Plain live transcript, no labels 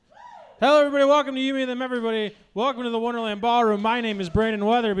Hello, everybody. Welcome to You, Me, Them, Everybody. Welcome to the Wonderland Ballroom. My name is Brandon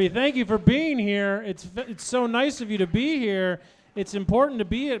Weatherby. Thank you for being here. It's so nice of you to be here. It's important to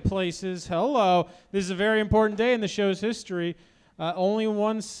be at places. Hello. This is a very important day in the show's history. Only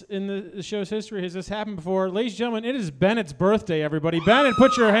once in the show's history has this happened before. Ladies and gentlemen, it is Bennett's birthday, everybody. Bennett,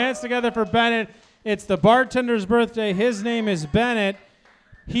 put your hands together for Bennett. It's the bartender's birthday. His name is Bennett.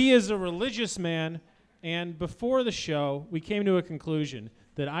 He is a religious man. And before the show, we came to a conclusion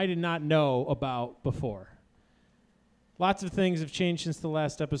that I did not know about before. Lots of things have changed since the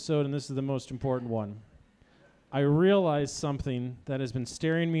last episode, and this is the most important one. I realized something that has been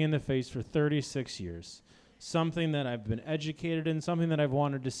staring me in the face for 36 years, something that I've been educated in, something that I've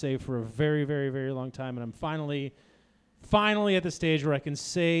wanted to say for a very, very, very long time, and I'm finally at the stage where I can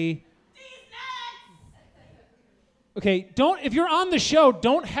say... Okay, if you're on the show,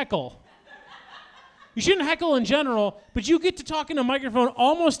 don't heckle. You shouldn't heckle in general, but you get to talk in a microphone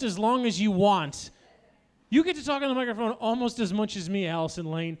almost as long as you want. You get to talk on the microphone almost as much as me,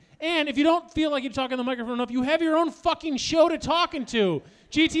 Allison Lane. And if you don't feel like you talk on the microphone enough, you have your own fucking show to talk into.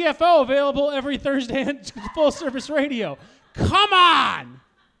 GTFO, available every Thursday on Full Service Radio. Come on!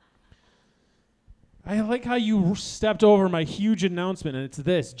 I like how you stepped over my huge announcement, and it's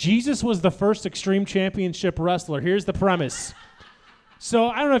this. Jesus was the first Extreme Championship wrestler. Here's the premise. So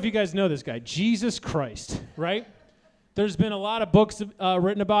I don't know if you guys know this guy, Jesus Christ, right? There's been a lot of books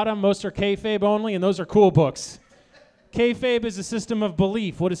written about him. Most are kayfabe only, and those are cool books. Kayfabe is a system of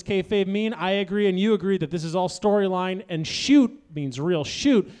belief. What does kayfabe mean? I agree and you agree that this is all storyline, and shoot means real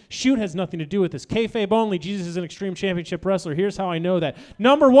shoot. Shoot has nothing to do with this. Kayfabe only, Jesus is an Extreme Championship wrestler. Here's how I know that.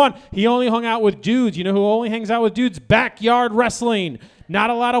 Number one, he only hung out with dudes. You know who only hangs out with dudes? Backyard wrestling. Not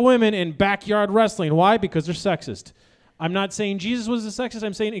a lot of women in backyard wrestling. Why? Because they're sexist. I'm not saying Jesus was a sexist.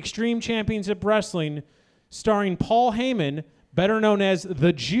 I'm saying Extreme Championship Wrestling starring Paul Heyman, better known as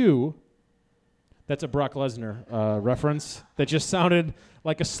the Jew. That's a Brock Lesnar reference that just sounded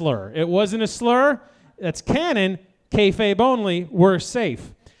like a slur. It wasn't a slur. That's canon. Kayfabe only. We're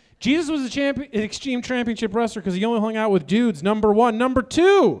safe. Jesus was an Extreme Championship wrestler because he only hung out with dudes, number one. Number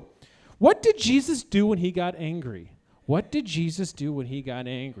two, what did Jesus do when he got angry? What did Jesus do when he got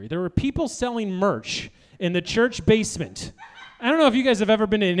angry? There were people selling merch in the church basement. I don't know if you guys have ever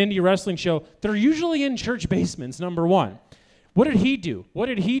been to an indie wrestling show. They're usually in church basements, number one. What did he do?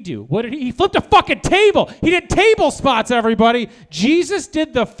 He flipped a fucking table. He did table spots, everybody. Jesus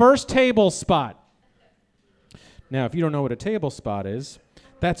did the first table spot. Now, if you don't know what a table spot is,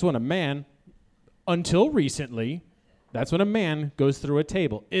 that's when a man, until recently, that's when a man goes through a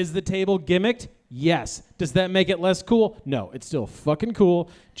table. Is the table gimmicked? Yes. Does that make it less cool? No, it's still fucking cool.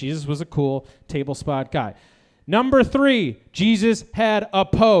 Jesus was a cool table spot guy. Number three, Jesus had a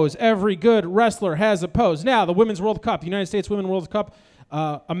pose. Every good wrestler has a pose. Now, the Women's World Cup, United States Women's World Cup,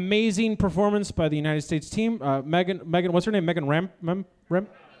 amazing performance by the United States team. Megan, what's her name? Megan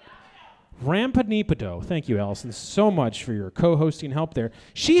Rampanipado. Thank you, Allison, so much for your co-hosting help there.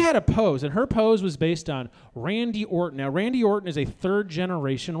 She had a pose, and her pose was based on Randy Orton. Now, Randy Orton is a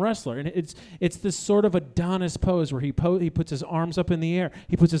third-generation wrestler, and it's this sort of Adonis pose where he puts his arms up in the air.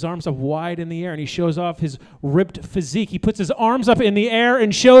 He puts his arms up wide in the air, and he shows off his ripped physique. He puts his arms up in the air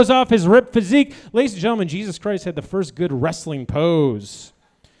and shows off his ripped physique. Ladies and gentlemen, Jesus Christ had the first good wrestling pose.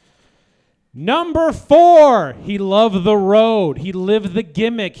 Number four, he loved the road. He lived the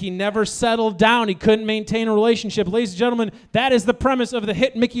gimmick. He never settled down. He couldn't maintain a relationship. Ladies and gentlemen, that is the premise of the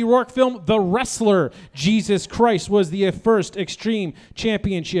hit Mickey Rourke film, The Wrestler. Jesus Christ was the first Extreme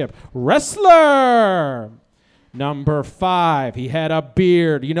Championship wrestler. Number five, he had a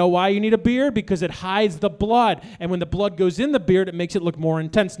beard. You know why you need a beard? Because it hides the blood. And when the blood goes in the beard, it makes it look more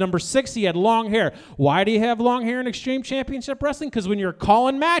intense. Number six, he had long hair. Why do you have long hair in Extreme Championship Wrestling? Because when you're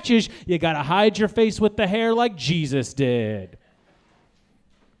calling matches, you got to hide your face with the hair like Jesus did.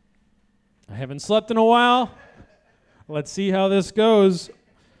 I haven't slept in a while. Let's see how this goes.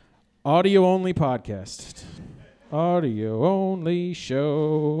 Audio only podcast. Audio only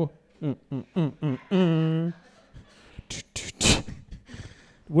show.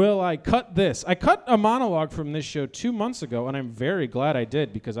 Will I cut this? I cut a monologue from this show 2 months ago, and I'm very glad I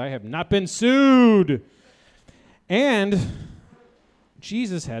did because I have not been sued. And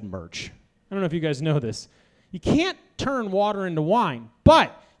Jesus had merch. I don't know if you guys know this. You can't turn water into wine,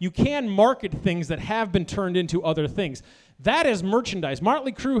 but you can market things that have been turned into other things. That is merchandise.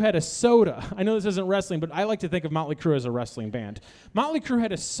 Motley Crue had a soda. I know this isn't wrestling, but I like to think of Motley Crue as a wrestling band. Motley Crue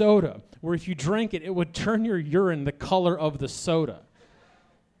had a soda where if you drank it, it would turn your urine the color of the soda.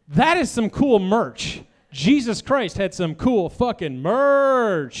 That is some cool merch. Jesus Christ had some cool fucking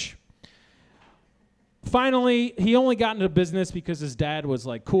merch. finally, he only got into business because his dad was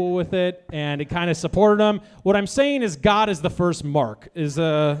like cool with it, and it kind of supported him. What I'm saying is, God is the first mark. That's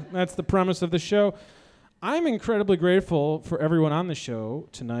the premise of the show. I'm incredibly grateful for everyone on the show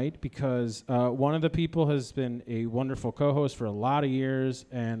tonight because one of the people has been a wonderful co-host for a lot of years,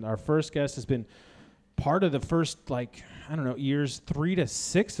 and our first guest has been part of the first, years 3 to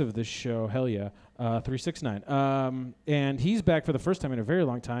 6 of this show. Hell yeah. 369. And he's back for the first time in a very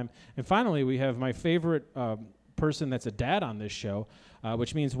long time. And finally, we have my favorite person that's a dad on this show,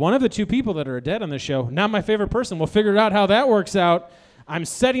 which means one of the two people that are a dad on this show, not my favorite person. We'll figure out how that works out. I'm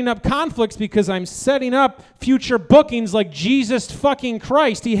setting up conflicts because I'm setting up future bookings like Jesus fucking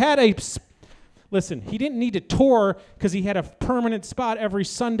Christ. He had Listen, he didn't need to tour because he had a permanent spot every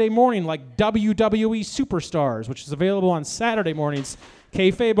Sunday morning like WWE Superstars, which is available on Saturday mornings.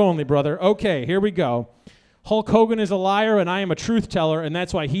 Kayfabe only, brother. Okay, here we go. Hulk Hogan is a liar and I am a truth teller, and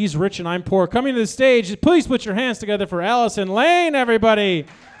that's why he's rich and I'm poor. Coming to the stage, please put your hands together for Allison Lane, everybody.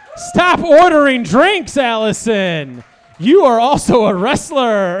 Stop ordering drinks, Allison. You are also a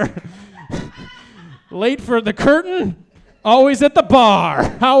wrestler. Late for the curtain, always at the bar.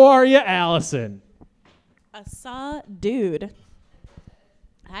 How are you, Allison? A saw dude.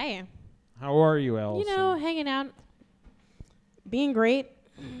 Hi. How are you, Allison? You know, hanging out, being great.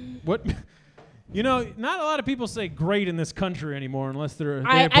 What? You know, not a lot of people say great in this country anymore unless they're...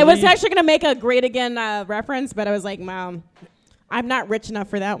 I was actually going to make a great again reference, but I was like, Mom, I'm not rich enough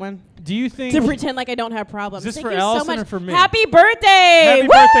for that one. Do you think... To pretend like I don't have problems. Is this Thank for you Allison so much. or for me? Happy birthday! Happy Woo!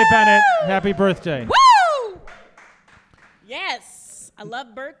 birthday, Bennett. Happy birthday. Woo! Yes. I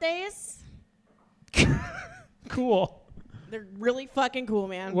love birthdays. Cool. They're really fucking cool,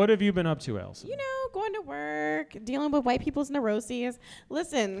 man. What have you been up to, Allison? You know, going to work, dealing with white people's neuroses.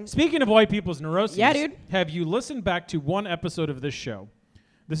 Listen. Speaking of white people's neuroses, Yeah, dude. Have you listened back to one episode of this show?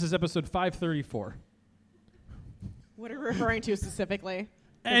 This is episode 534. What are you referring to specifically?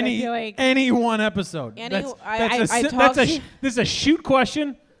 Any one episode. This is a shoot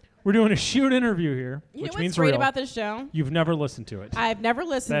question. We're doing a shoot interview here, You which know means what's great real. about this show? You've never listened to it. I've never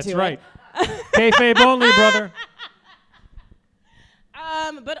listened to That's it. right. Kayfabe only, brother.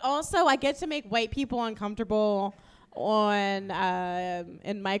 But also, I get to make white people uncomfortable on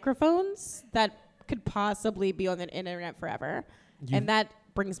in microphones that could possibly be on the internet forever, and that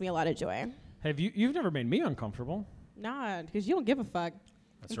brings me a lot of joy. You've never made me uncomfortable. Nah, because you don't give a fuck.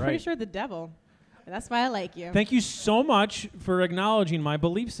 That's I'm right. pretty sure the devil. And that's why I like you. Thank you so much for acknowledging my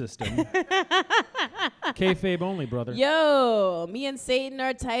belief system. Kayfabe only, brother. Yo, me and Satan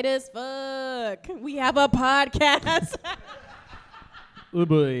are tight as fuck. We have a podcast. Oh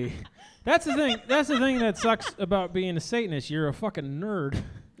boy. That's the thing. That's the thing that sucks about being a Satanist. You're a fucking nerd.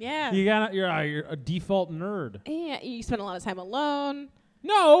 Yeah. You're a default nerd. Yeah, you spend a lot of time alone.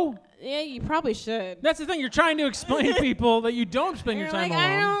 No. Yeah, you probably should. That's the thing. You're trying to explain to people that you don't spend your time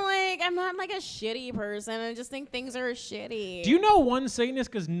alone. I'm not like a shitty person. I just think things are shitty. Do you know one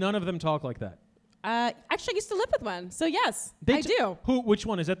Satanist? Because none of them talk like that. Actually, I used to live with one. So yes, I do. Which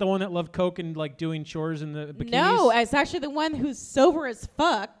one? Is that the one that loved coke and like doing chores in the bikinis? No, it's actually the one who's sober as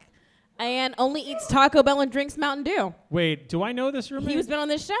fuck and only eats Taco Bell and drinks Mountain Dew. Wait, do I know this roommate? He's been on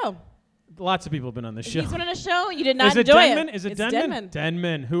this show. Lots of people have been on this show. He's been on a show. You did not Is it enjoy Denman? it. Is it It's Denman?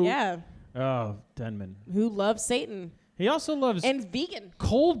 Denman. Who? Yeah. Oh, Denman. Who loves Satan He also loves and vegan.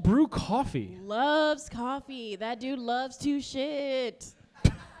 cold brew coffee. Loves coffee. That dude loves to shit.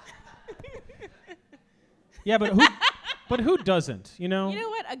 Yeah, but who doesn't? You know. You know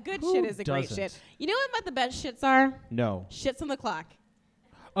what? A good Who shit is a great doesn't? shit. You know what the best shits are? No. Shits on the clock.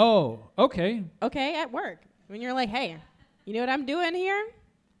 Oh, okay. Okay, at work. When you're like, hey, you know what I'm doing here?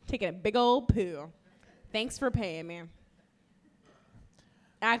 Taking a big old poo. Thanks for paying me.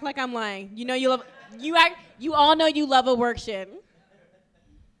 Act like I'm lying. You know you love you all know you love a work shit.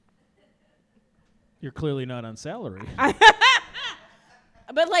 You're clearly not on salary.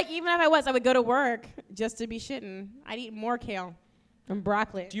 But like even if I was, I would go to work just to be shitting. I'd eat more kale and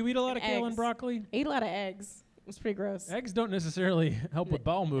broccoli. Do you eat a lot of kale and eggs. broccoli? Ate a lot of eggs. It was pretty gross. Eggs don't necessarily help with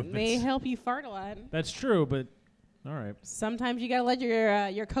bowel movements. They help you fart a lot. That's true, but all right. Sometimes you gotta let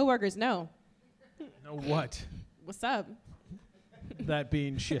your coworkers know. Know what? What's up? That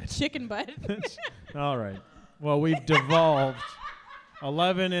being shit. Chicken butt. All right. Well, we've devolved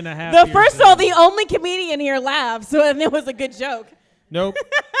 11 and a half The years first in. of all, the only comedian here laughed, so and it was a good joke. Nope.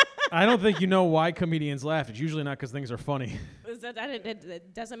 I don't think you know why comedians laugh. It's usually not because things are funny.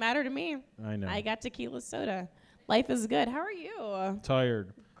 It doesn't matter to me. I know. I got tequila soda. Life is good. How are you?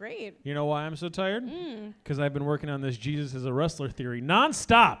 Tired. Great. You know why I'm so tired? Because I've been working on this Jesus is a wrestler theory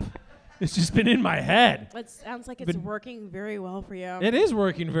nonstop. It's just been in my head. It sounds like it's working very well for you. It is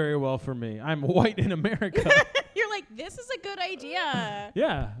working very well for me. I'm white in America. You're like, this is a good idea.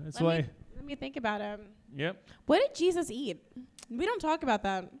 Yeah, that's why. Let me think about it. Yep. What did Jesus eat? We don't talk about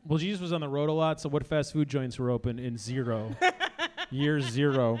that. Well, Jesus was on the road a lot, so what fast food joints were open in year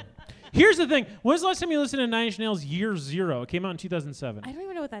zero? Here's the thing. When was the last time you listened to Nine Inch Nails' Year Zero? It came out in 2007. I don't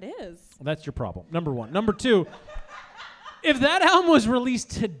even know what that is. Well, that's your problem. Number one. Number two, if that album was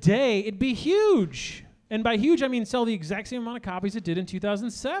released today, it'd be huge. And by huge, I mean sell the exact same amount of copies it did in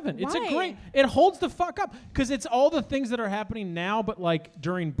 2007. Why? It's a great, it holds the fuck up because it's all the things that are happening now, but like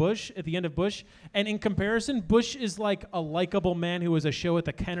during Bush, at the end of Bush. And in comparison, Bush is like a likable man who has a show at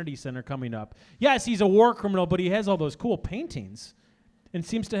the Kennedy Center coming up. Yes, he's a war criminal, but he has all those cool paintings and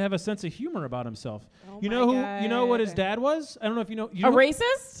seems to have a sense of humor about himself. Oh you know who? You know what his dad was? I don't know if you know. A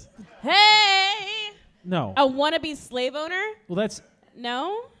racist? Hey! No. A wannabe slave owner? Well, that's.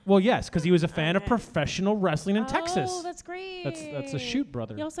 No? Well, yes, because he was a fan of professional wrestling in Texas. Oh, that's great. That's a shoot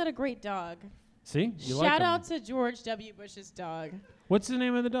brother. He also had a great dog. See? You like Shout him. out to George W. Bush's dog. What's the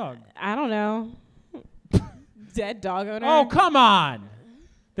name of the dog? I don't know. Dead dog owner? Oh, come on.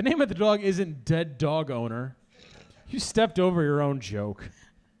 The name of the dog isn't Dead Dog Owner. You stepped over your own joke.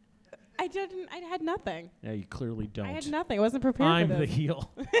 I didn't. I had nothing. Yeah, you clearly don't. I had nothing. I wasn't prepared I'm for the this. heel.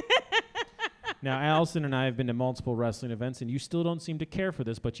 Now, Allison and I have been to multiple wrestling events, and you still don't seem to care for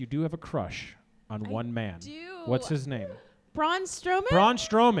this, but you do have a crush on one man. Do. What's his name? Braun Strowman? Braun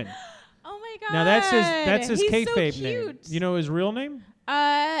Strowman. Oh my god. Now, that's his He's kayfabe so name. cute. You know his real name?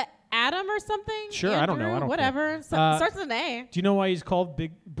 Adam or something? Sure, I don't know. Andrew? I don't Whatever. Starts with an A. Do you know why he's called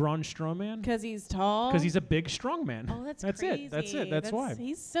Big Braun Strowman? Because he's tall. Because he's a big, strong man. Oh, that's crazy. That's it. That's why.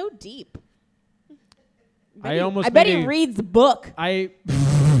 He's so deep. I bet he reads the book.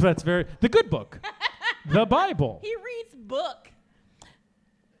 That's the good book. The Bible. He reads book.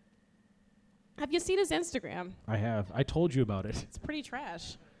 Have you seen his Instagram? I have. I told you about it. It's pretty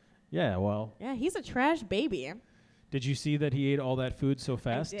trash. Yeah, well. Yeah, he's a trash baby. Did you see that he ate all that food so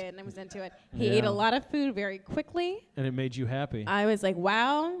fast? I did, and I was into it. He ate a lot of food very quickly. And it made you happy. I was like,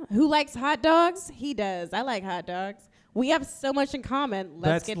 wow. Who likes hot dogs? He does. I like hot dogs. We have so much in common.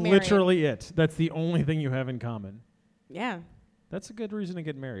 Let's get married. That's literally it. That's the only thing you have in common. Yeah. That's a good reason to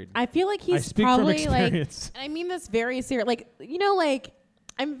get married. I feel like he's I speak probably from experience. like, and I mean this very serious. Like, you know, like,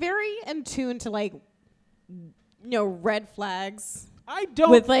 I'm very in tune to like, you know, red flags. I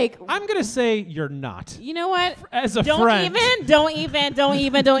don't. With like, I'm gonna say you're not. You know what? As a don't friend. Don't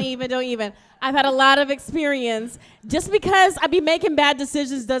even. I've had a lot of experience. Just because I be making bad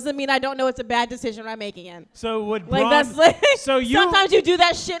decisions doesn't mean I don't know it's a bad decision I'm making it. So would like Braun, that's like so you sometimes you do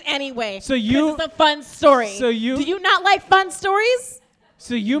that shit anyway. So you it's a fun story. So you do you not like fun stories?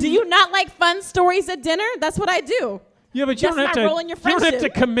 So you do you not like fun stories at dinner? That's what I do. Yeah, but you don't have to. You don't have to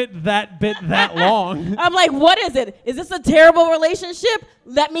commit that bit that long. I'm like, what is it? Is this a terrible relationship?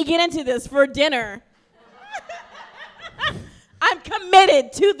 Let me get into this for dinner. I'm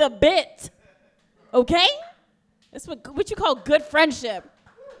committed to the bit. Okay? That's what you call good friendship.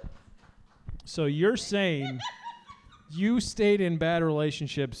 So you're saying you stayed in bad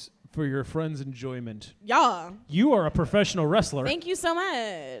relationships for your friend's enjoyment. Yeah. You are a professional wrestler. Thank you so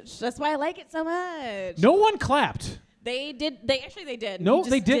much. That's why I like it so much. No one clapped. They did. They did. No,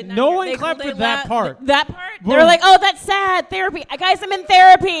 they did. No one clapped for that part. That part? They were like, oh, that's sad. Therapy. Guys, I'm in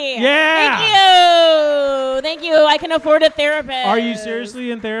therapy. Yeah. Thank you. I can afford a therapist. Are you seriously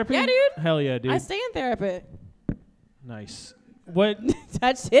in therapy? Yeah, dude. Hell yeah, dude. I stay in therapy. Nice. What?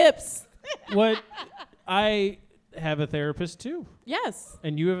 Touch hips. What? I have a therapist too. Yes.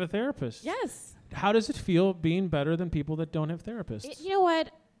 And you have a therapist. Yes. How does it feel being better than people that don't have therapists? You know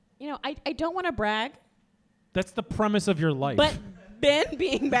what? I don't want to brag. That's the premise of your life. But Ben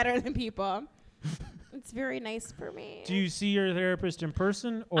being better than people, it's very nice for me. Do you see your therapist in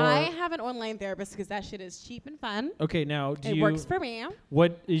person? Or I have an online therapist because that shit is cheap and fun. Okay, now it works for me.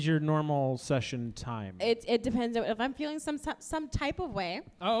 What is your normal session time? It depends on if I'm feeling some type of way.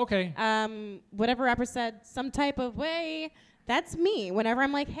 Oh, okay. Whatever rapper said, some type of way. That's me. Whenever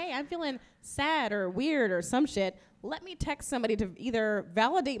I'm like, hey, I'm feeling sad or weird or some shit, let me text somebody to either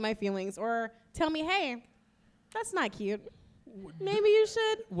validate my feelings or tell me, hey, that's not cute. Maybe you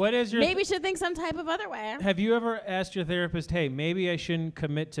should. What is your? Maybe you should think some type of other way. Have you ever asked your therapist, hey, maybe I shouldn't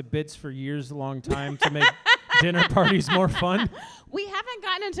commit to bits for years, a long time to make dinner parties more fun? We haven't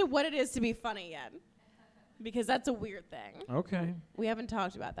gotten into what it is to be funny yet. Because that's a weird thing. Okay. We haven't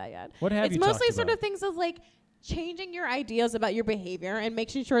talked about that yet. What have you talked about? It's mostly sort of things of like changing your ideas about your behavior and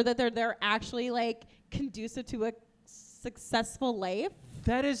making sure that they're actually like conducive to a successful life.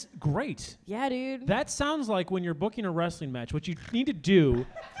 That is great. Yeah, dude. That sounds like when you're booking a wrestling match, what you need to do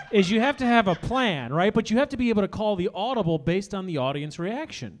is you have to have a plan, right? But you have to be able to call the audible based on the audience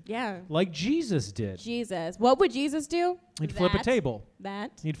reaction. Yeah. Like Jesus did. Jesus. What would Jesus do? He'd flip a table.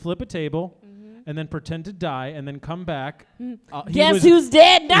 That. He'd flip a table and then pretend to die and then come back. Guess who's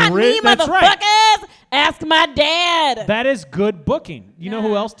dead? Not me, That's motherfuckers. right. Ask my dad. That is good booking. You know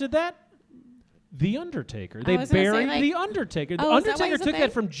who Yeah. else did that? The Undertaker. They was gonna say, buried like- The Undertaker. The Oh, is that why Undertaker he's a took thing?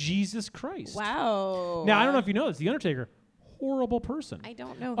 that from Jesus Christ. Wow. Now, I don't know if you know this. The Undertaker, horrible person. I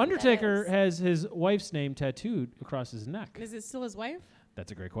don't know. Who Undertaker that has his wife's name tattooed across his neck. is it still his wife?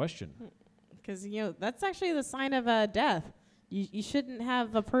 That's a great question. Because that's actually the sign of death. You shouldn't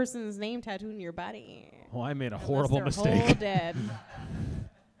have a person's name tattooed on your body. Well, I made a unless horrible they're mistake. whole dead.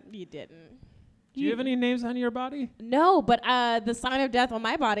 You didn't. Do you have any names on your body? No, but the sign of death on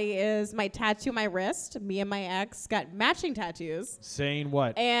my body is my tattoo on my wrist. Me and my ex got matching tattoos. Saying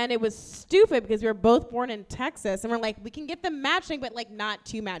what? And it was stupid because we were both born in Texas. And we're like, we can get them matching, but like not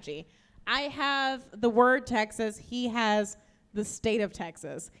too matchy. I have the word Texas. He has the state of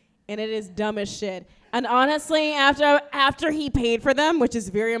Texas. And it is dumb as shit. And honestly, after he paid for them, which is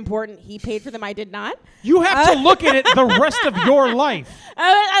very important, he paid for them, I did not. You have to look at it the rest of your life.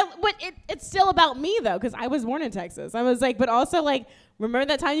 But it's still about me, though, because I was born in Texas. I was like, but also, like, remember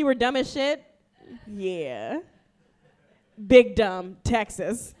that time you were dumb as shit? Yeah. Big dumb,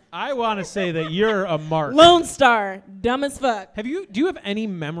 Texas. I want to say that you're a mark. Lone Star, dumb as fuck. Do you have any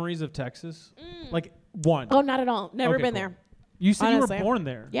memories of Texas? Like one? Oh, not at all. Never Okay, been cool. there. You said honestly. you were born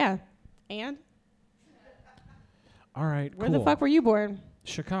there. Yeah. And? All right, Where cool. the fuck were you born?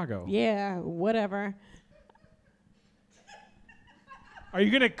 Chicago. Yeah, whatever. Are you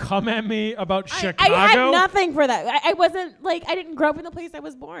going to come at me about Chicago? I had nothing for that. I wasn't, like, I didn't grow up in the place I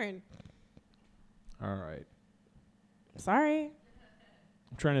was born. All right. Sorry.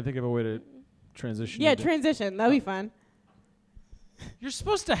 I'm trying to think of a way to transition. Yeah, into- transition. That'll be fun. You're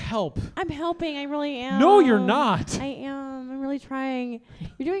supposed to help. I'm helping. I really am. No, you're not. I am. I'm really trying.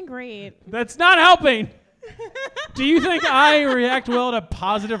 You're doing great. That's not helping. Do you think I react well to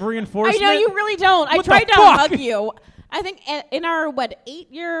positive I reinforcement? know you really don't. I What the tried to fuck? hug you. I think in our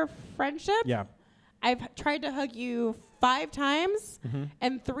 8-year friendship, Yeah. I've tried to hug you 5 times,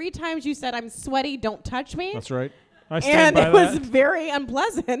 and 3 times you said I'm sweaty. Don't touch me. That's right. I stand And by it was that. very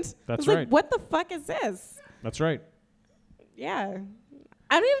unpleasant. I That's was right. like, what the fuck is this? That's right. Yeah.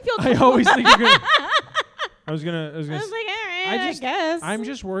 I don't even feel. I always think you're gonna. I was I was gonna. like, all right, I guess. I'm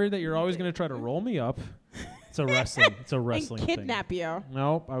just worried that you're always gonna try to roll me up. It's a wrestling. It's a wrestling and kidnap thing. you.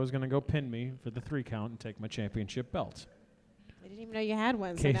 Nope. I was gonna go pin me for the 3 count and take my championship belt. I didn't even know you had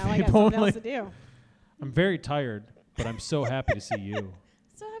one, so Okay, now I got Fabe something only. else to do. I'm very tired, but I'm so happy to see you.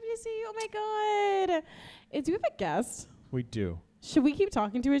 So happy to see you. Oh my god. Do we have a guest? We do. Should we keep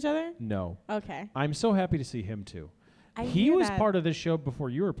talking to each other? No. Okay. I'm so happy to see him too. I He hear was that. part of this show before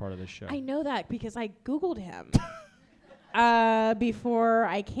you were part of this show. I know that because I Googled him before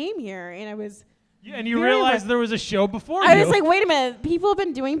I came here, and I was. Yeah, and you very realized there was a show before I you. was like, wait a minute. People have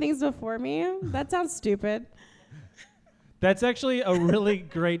been doing things before me. That sounds stupid. That's actually a really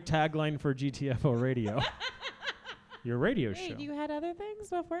great tagline for GTFO Radio. Your radio Wait, show. you had other things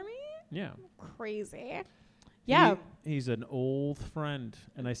before me? Yeah. Crazy. Yeah. He's an old friend,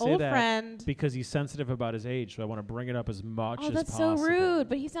 and I say Old that friend. because he's sensitive about his age, so I want to bring it up as much Oh, as that's possible. so rude,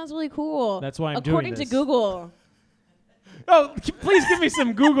 but he sounds really cool. That's why I'm doing According this. to Google. Oh, please give me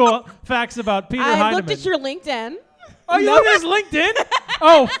some Google facts about Peter I Heinemann. looked at your LinkedIn. Oh, you looked at his LinkedIn?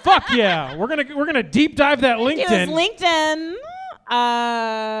 Oh, fuck yeah. We're gonna deep dive that It was LinkedIn.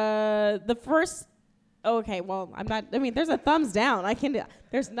 LinkedIn. The first. Okay, well, I'm not. I mean, there's a thumbs down. I can.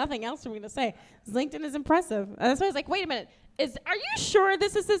 There's nothing else for me to say. LinkedIn is impressive. That's why I was like, wait a minute. Are you sure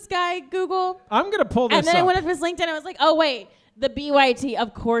this is this guy? Google. I'm gonna pull this And then I up. went up his LinkedIn. I was like, oh wait, the BYT.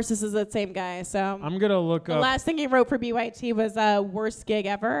 Of course, this is the same guy. So I'm gonna look the up. last thing he wrote for BYT was worst gig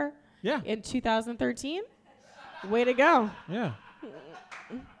ever. Yeah. In 2013. Way to go. Yeah.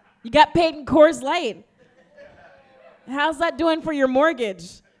 You got paid in Coors Light. How's that doing for your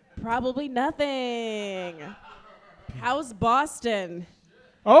mortgage? Probably nothing. How's Boston?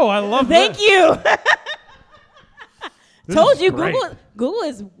 Oh, I love Thank that. you. This Told is you, great. Google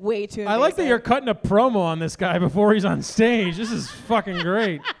is way too. I like that invasive. you're cutting a promo on this guy before he's on stage. This is fucking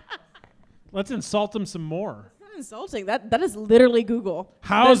great. Let's insult him some more. Not insulting. That is literally Google.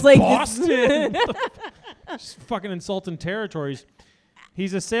 How's That's like Boston? Just fucking insulting territories.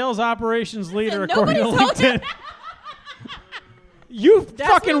 He's a sales operations leader according to nobody's told LinkedIn. You That's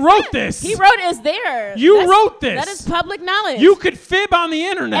fucking what he wrote said. this. He wrote is there. You wrote this. That is public knowledge. You could fib on the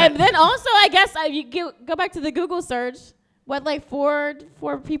internet. And then also, I guess you go back to the Google search. What, like four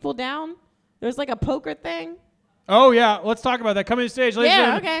people down? There's like a poker thing. Oh, yeah. Let's talk about that. Coming to the stage, ladies and Yeah,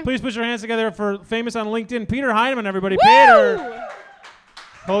 gentlemen. okay. Please put your hands together for famous on LinkedIn, Peter Heineman, everybody. Woo! Peter.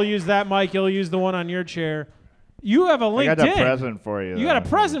 He'll use that mic. You'll use the one on your chair. You have a LinkedIn. I got a present for you. You got a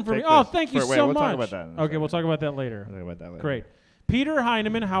present for me. Take Oh, this. thank you Wait, so we'll much. talk about that in a Okay, second. we'll talk about that later. We'll talk about that later. Great. Peter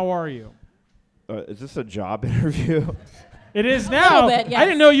Heineman, how are you? Is this a job interview? It is now. bit, yes. I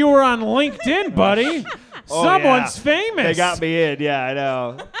didn't know you were on LinkedIn, buddy. Oh, Someone's yeah. famous. They got me in. Yeah, I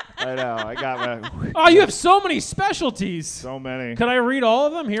know. I got my Oh, you have so many specialties. so many. Could I read all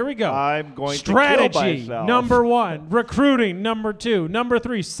of them? Here we go. I'm going to kill Strategy, myself. number 1. Recruiting, number 2. Number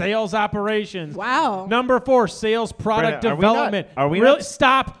 3, sales operations. Wow. Number 4, sales product Brandon, are we not- development. are we really? not-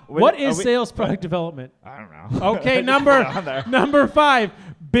 Stop. we- What are is we- sales product development? I don't know. Okay, On there. number 5,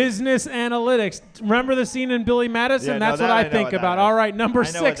 business analytics. Remember the scene in Billy Madison? Yeah, no, That's that what I I know think what that about. is. All right, number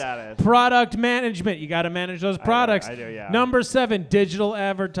I know what 6, that is. product management. You got to manage those products. I do, yeah. Number 7, digital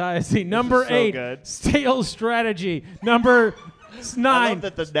advertising. Number so 8, good. sales strategy. Number 9. I love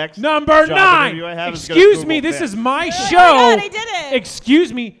that the next Number job 9. interview I have is gonna Excuse Google me, this this. is my Oh show. my God, I did it.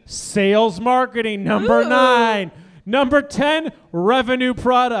 Excuse me, sales marketing. Number Ooh. 9. Number 10, revenue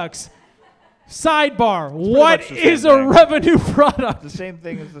products. Sidebar, what much the same is a thing. revenue product? The same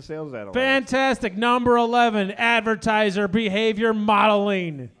thing as the sales analyst. Fantastic. Number 11, advertiser behavior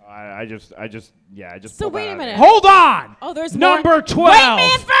modeling. I just So pulled that wait a out of minute. there. Hold on. Oh, there's Number more. 12. Wait,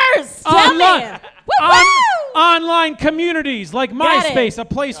 man, first. Tell me. Online, Woo-hoo! online communities like Got it. MySpace, a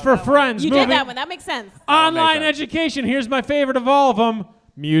place for friends. You moving, did that one. That makes sense. Online That makes sense. education. Here's my favorite of all of them.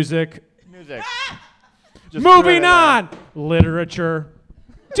 Music. Music. Just throw it Moving in there. on. Literature.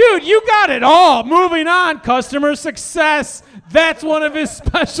 Dude, you got it all. Moving on. Customer success. That's one of his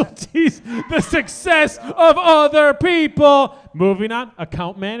specialties. The success of other people. Moving on.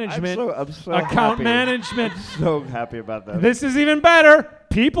 Account management. I'm so Account happy. management. So happy about that. This is even better.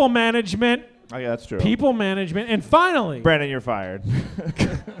 People management. Oh yeah, that's true. People management. And finally, Brandon, you're fired.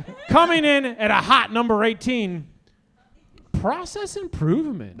 coming in at a hot number 18, process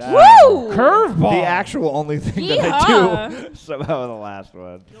improvement. Woo! Curveball. The actual only thing that I do somehow in the last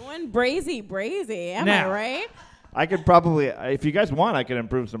one. Going brazy. Am Now. I right? I could probably, if you guys want, I could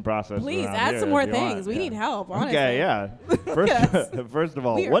improve some processes. Please around add here some if more you things. want. We Yeah. need help, honestly. Okay, yeah. First of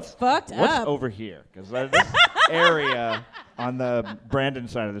all, We are what's fucked up. over here? Because this area on the Brandon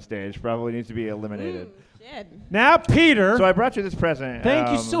side of the stage probably needs to be eliminated. Shit. Now, Peter. So I brought you this present. Thank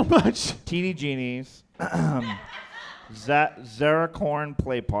you so much. Teeny Genies, Zeracorn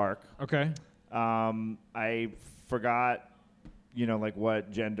Play Park. Okay. I forgot, like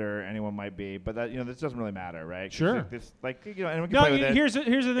what gender anyone might be, but that this doesn't really matter, right? 'Cause Sure. anyone can No, play with it. here's the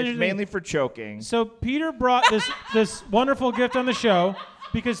thing. It's mainly for choking. So Peter brought this wonderful gift on the show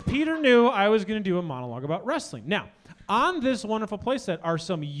because Peter knew I was going to do a monologue about wrestling. Now, on this wonderful playset are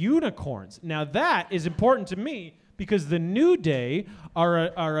some unicorns. Now that is important to me because the New Day are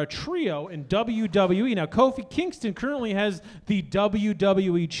a trio in WWE. Now Kofi Kingston currently has the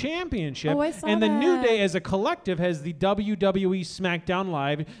WWE Championship, Oh, I saw and the New that. Day as a collective has the WWE SmackDown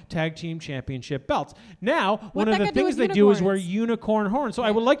Live Tag Team Championship belts. Now, one of that the got to do things with they do is wear unicorns? unicorn horns. So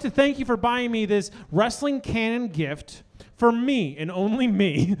I would like to thank you for buying me this wrestling canon gift for me and only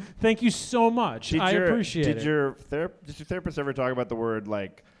me. Thank you so much. I appreciate it. Did your therapist ever talk about the word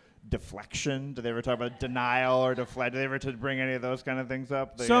deflection? Did they ever talk about denial or deflect? Did they ever bring any of those kind of things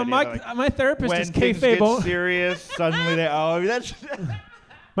up? The So idea that, my therapist when is things kayfabe. get serious, suddenly that's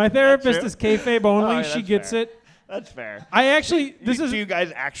My therapist true? is kayfabe only. Oh, yeah, she that's gets fair. it. that's fair. I actually Do you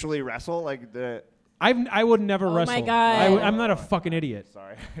guys actually wrestle I would never Oh my wrestle. God. I'm not a fucking idiot.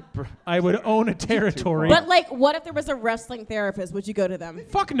 Sorry. I would own a territory. But what if there was a wrestling therapist? Would you go to them?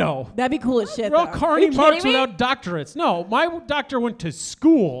 Fuck no. That'd be cool as shit. We're all though. carny Are you marks kidding me? without doctorates. No, my doctor went to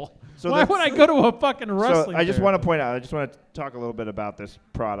school. So Why that's- would I go to a fucking wrestling? So I just want to therapist? point out, I just want to talk a little bit about this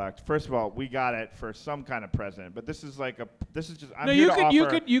product. First of all, we got it for some kind of present, but this is just. I'm No, here you to could,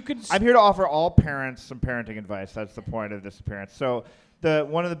 offer, you could. I'm here to offer all parents some parenting advice. That's the point of this appearance. So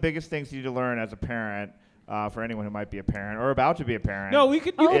one of the biggest things you need to learn as a parent, for anyone who might be a parent or about to be a parent. No, we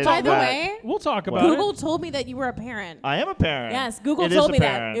could. Oh, is by the that- way, We'll talk about Google it. told me that you were a parent. I am a parent. Yes, Google It is told a me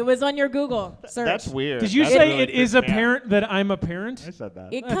that. parent. It was on your Google search. That's weird. Did you That say really it is freaked me out. apparent that I'm a parent? I said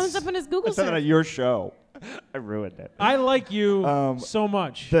that. It comes up in his Google I said that on search. your show. I ruined it. I like you so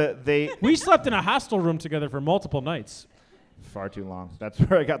much. We slept in a hostel room together for multiple nights. Far too long. That's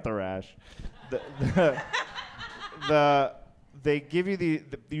where I got the rash. they give you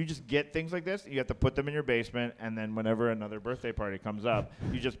you just get things like this. You have to put them in your basement, and then whenever another birthday party comes up,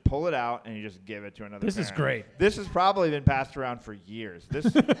 you just pull it out and you just give it to another. This is parent. great. This has probably been passed around for years. This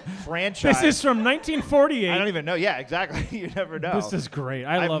franchise. This is from 1948. I don't even know. Yeah, exactly. You never know. This is great.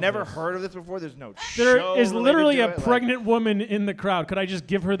 I've never this. heard of this before. There's no There show is related literally to a it. Like, pregnant woman in the crowd. Could I just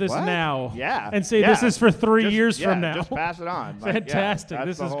give her this What? now? Yeah. And say Yeah. this is for 3 years yeah, from now. Just pass it on. Like, yeah, Fantastic. that's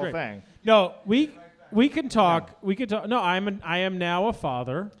This the is whole great. thing. No, we can talk. Yeah. We can talk. No, I am now a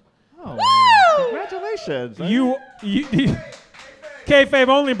father. Oh, congratulations. You kayfabe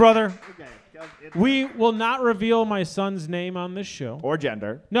only, brother. We will not reveal my son's name on this show. Or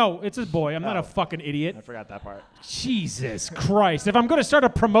gender. No, it's a boy. I'm not a fucking idiot. I forgot that part. Jesus Christ. If I'm going to start a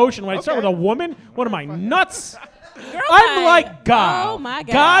promotion, when I start with a woman, what am I, nuts? Girl I'm bang. like God. Oh my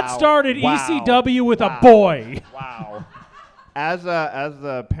God. God Wow. started Wow. ECW with Wow. a boy. Wow. As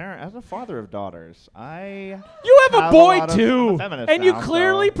a parent, as a father of daughters, You have a Have boy a lot of- too, I'm a feminist and you now,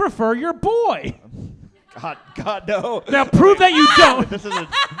 clearly so- prefer your boy. God, no. Now prove that you don't. This is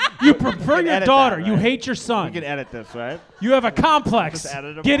You prefer can your edit daughter. that, You right? hate your we son. can edit this, right? You have a complex. Just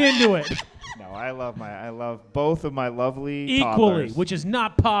editable. Get into it No, I love both of my lovely equally, toddlers. which is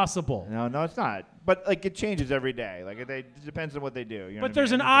not possible. No, it's not. But like it changes every day. Like it depends on what they do. You know But what I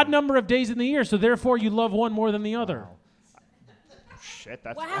there's mean? an odd number of days in the year, so therefore you love one more than the other. Wow. Shit,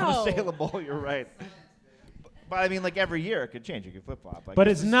 that's Wow. unassailable. You're right. But I mean, like every year it could change. You could flip flop. Like, But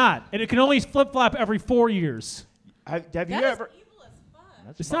this it's is- not, and it can only flip flop every 4 years. Have you That is ever? evil as fuck.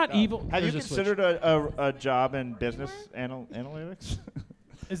 That's It's fucked not up. evil. Have you There's a switch. considered a job in business analytics?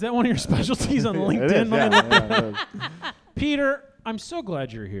 Is that one of your specialties on LinkedIn? It is, Let me look. yeah, it is. Peter, I'm so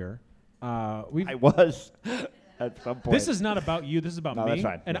glad you're here. We've I was at some point. This is not about you. This is about No, me. that's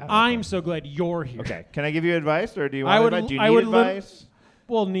fine. And Yeah, that's I'm fine. so glad you're here. Okay. Can I give you advice, or do you I want would advice? Do you I need would li- advice?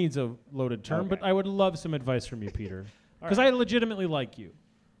 Well, needs a loaded term, but Okay. I would love some advice from you, Peter, because right. I legitimately like you.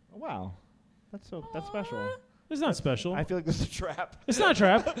 Wow, that's special. It's not special. I feel like this is a trap. It's not a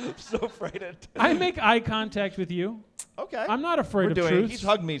trap. I'm so frightened. I make eye contact with you. Okay. I'm not afraid We're of doing it. truth. He's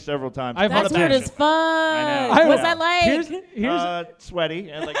hugged me several times. I've That's hugged weird him. as fuck. know. What's I that know. like? Here's Sweaty,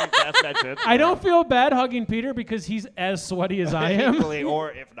 and like that's mentioned. I don't feel bad hugging Peter because he's as sweaty as I am. Equally,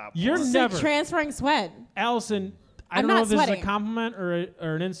 or if not, You're more. It's never. like transferring sweat. Allison, I I'm don't know not if this is a sweating. compliment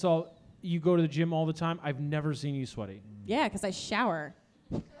or an insult. You go to the gym all the time. I've never seen you sweaty. Yeah, because I shower.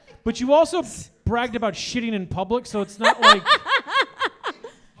 But you also bragged about shitting in public, so it's not like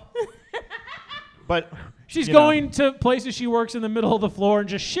But she's you know, going to places she works in the middle of the floor and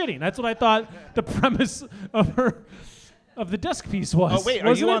just shitting. That's what I thought the premise of the desk piece was. Oh wait, are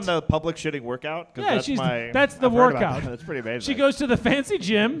wasn't you it? on the public shitting workout? 'Cause Yeah, that's she's my. that's the I've heard about workout. that. That's pretty amazing. She goes to the fancy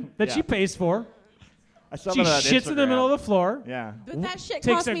gym that she Yeah. pays for. I saw She that on shits in the Instagram. middle of the floor. Yeah. But that shit Takes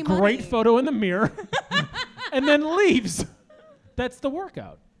costs a me great money. photo in the mirror, and then leaves. That's the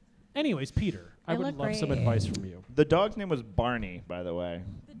workout. Anyways, Peter, I I would look love some great. advice from you. The dog's name was Barney, by the way.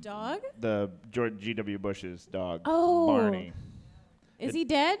 The dog? The George G.W. Bush's dog. Oh. Barney. Is he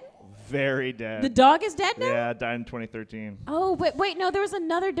dead? Very dead. The dog is dead now? Yeah, died in 2013. Oh, wait, no, there was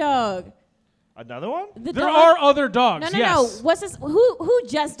another dog. Another one? The There dog- are other dogs. No, yes. no. What's this? Who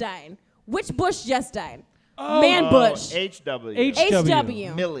just died? Which Bush just died? Man Bush. H.W.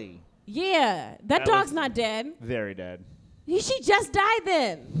 HW. Millie. Yeah, that That dog's was- not dead. Very dead. She just died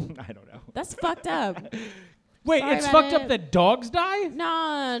then. I don't know. That's fucked up. Wait, Sorry it's about fucked up it. that dogs die?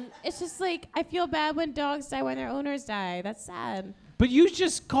 No, it's just like I feel bad when dogs die when their owners die. That's sad. But you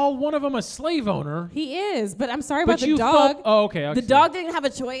just call one of them a slave owner. He is, but I'm sorry But about the you dog. felt- oh, okay. I The see. dog didn't have a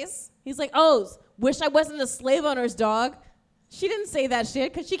choice. He's like, oh, wish I wasn't the slave owner's dog. She didn't say that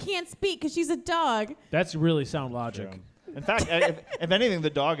shit because she can't speak because she's a dog. That's really sound logic. In fact, if anything, the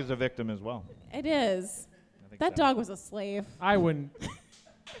dog is a victim as well. It is. I think That so. dog was a slave. I wouldn't.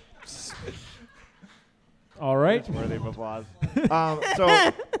 All right. It's worthy of applause.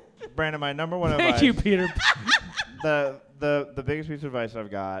 So, Brandon, my number one advice. Thank you, Peter. The biggest piece of advice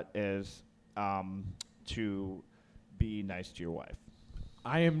I've got is to be nice to your wife.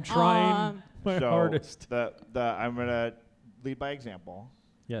 I am trying my so hardest. I'm gonna lead by example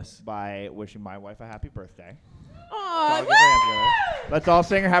Yes. by wishing my wife a happy birthday. Aw, Give her hands together. Let's all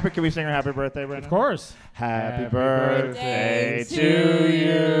sing her happy. Can we sing her happy birthday, Brandon? Of course. Happy Happy birthday birthday to to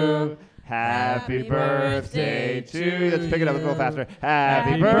you. Happy Happy birthday to you. Let's pick it up. Let's go faster. Happy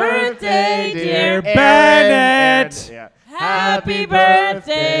Happy birthday, birthday, dear dear Bennett. Bennett. Yeah. Happy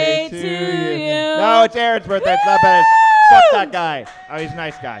birthday to you. No, it's Aaron's birthday. It's not Bennett. Fuck that guy. Oh, he's a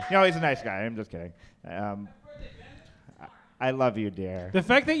nice guy. No, he's a nice guy. I'm just kidding. I love you, dear. The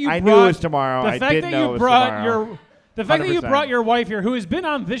fact that you I brought knew it was tomorrow. The I fact did that know it you was brought tomorrow. the fact that you 100%. brought your wife here, who has been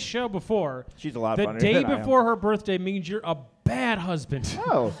on this show before, She's a lot the funnier day than I am. before her birthday means you're a bad husband.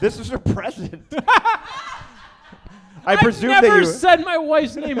 Oh, this is her present. I I've presume never that you said my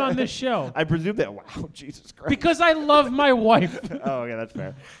wife's name on this show I presume that. Wow, Jesus Christ. because I love my wife. Oh, okay, that's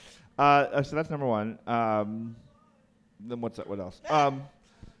fair. So that's number one. Then what's that? What else?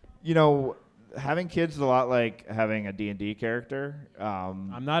 Having kids is a lot like having a D&D character.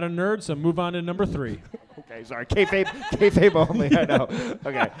 I'm not a nerd, so move on to number 3. Okay, sorry. Kayfabe only. I know.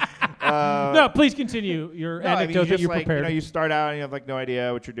 Okay. No, please continue your anecdote that you like, prepared. You start out and you have like no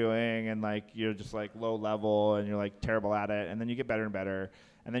idea what you're doing, and like you're just like low level, and you're like terrible at it, and then you get better and better,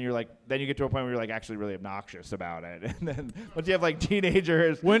 and then then you get to a point where you're like actually really obnoxious about it, and then once you have like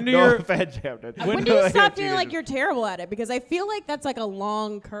teenagers, When do no your- offense, Hampton. When do you stop feeling like you're terrible at it? Because I feel like that's like a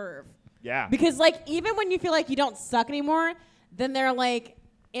long curve. Yeah. Because like even when you feel like you don't suck anymore, then they're like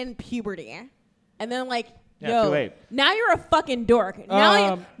in puberty, and then like Yeah, too yo, late. now you're a fucking dork. Now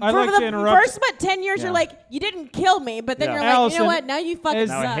I'd for like the to interrupt. first about 10 years, Yeah. you're like you didn't kill me, but then Yeah. you're like, you Allison, know what? Now you fucking as-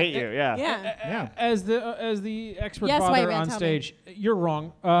 Now suck. I hate you. Yeah. Yeah. Yeah. As the expert Yes, father white man, on tell me. stage, you're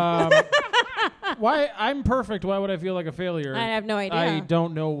wrong. Why I'm perfect? Why would I feel like a failure? I have no idea. I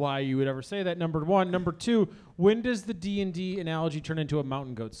don't know why you would ever say that. Number one. Number two. When does the D&D analogy turn into a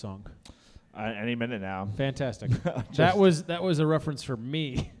Mountain Goat song? Any minute now. Fantastic. that was a reference for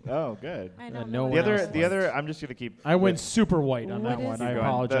me. Oh, good. I don't no know. one what else else. The other. I'm just gonna keep. I went with super white on What that is one. it? I Go on.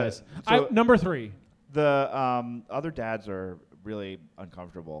 apologize. So- Number 3. the other dads are really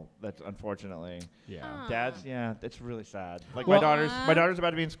uncomfortable. That's unfortunately. Yeah. Dads, yeah, it's really sad. Like Well- my daughter's about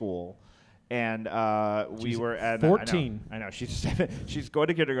to be in school, and we She's were at 14. I know she's she's going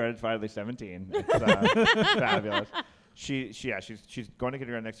to kindergarten. Finally 17. It's fabulous. She's going to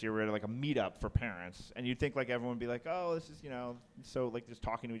kindergarten next year. We're at like a meetup for parents, and you'd think like everyone would be like, oh, this is so like just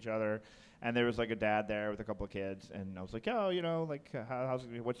talking to each other. And there was like a dad there with a couple of kids, and I was like, oh, like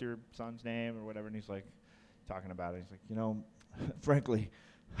what's your son's name or whatever, and he's like talking about it. He's like, frankly,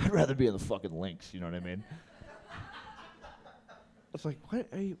 I'd rather be in the fucking Lynx. You know what I mean? I was like,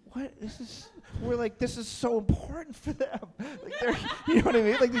 we're like, this is so important for them. Like they're, you know what I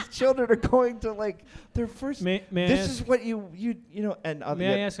mean? Like these children are going to like their first, May I this ask- is what you and other.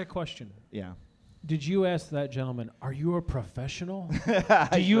 May I ask a question? Yeah. Did you ask that gentleman, are you a professional? I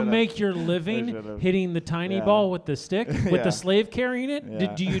Do you should've. make your I living should've. hitting the tiny Yeah. ball with the stick, with Yeah. the slave carrying it?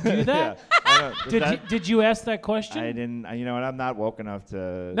 Yeah. Do you do that? Yeah. I don't- Did you ask that question? I didn't. You know what? I'm not woke enough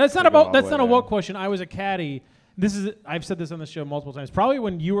to. That's not to go all about. the That's way not a there. woke question. I was a caddy. I've said this on the show multiple times. Probably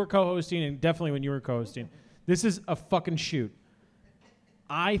when you were co-hosting, and definitely when you were co-hosting. This is a fucking shoot.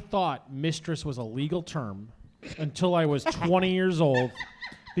 I thought mistress was a legal term until I was 20 years old,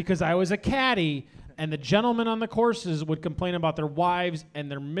 because I was a caddy, and the gentlemen on the courses would complain about their wives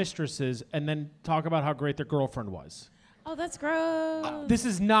and their mistresses, and then talk about how great their girlfriend was. Oh, that's gross. This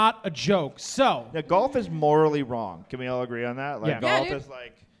is not a joke. So. Yeah, golf is morally wrong. Can we all agree on that? Like Yeah. Yeah, golf dude. is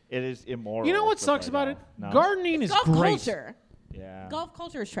like it is immoral. You know what to sucks play about it? golf. No? Gardening is Golf great. culture. Yeah. Golf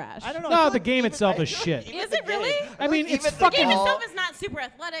culture is trash. I don't know. No, I feel the like game even- itself I is feel shit. even Is the it really? game- I mean, like it's even The game fucking- itself is not super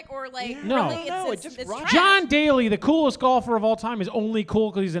athletic or like No. really. No, it's, it just it's runs. trash. John Daly, the coolest golfer of all time, is only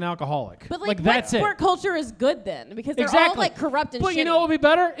cool because he's an alcoholic. But like, what that's it. sport culture is good then? Because they're Exactly. all like corrupt and But shitty. you know what would be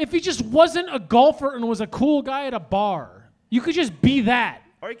better? If he just wasn't a golfer and was a cool guy at a bar. You could just be that.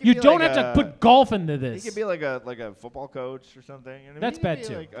 Or he could You be don't like have to put golf into He this. could be like a football coach or something. You know what I That's mean? He bad could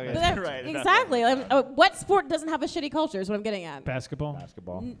too. be like- okay, But that- right, exactly. What sport doesn't have a shitty culture is what I'm getting at. Basketball,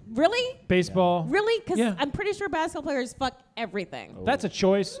 Basketball. Really? baseball. Really? Because Yeah. I'm pretty sure basketball players fuck everything. That's a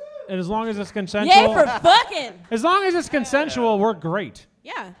choice. And as long as it's consensual. Yay for fucking. As long as it's consensual, we're great.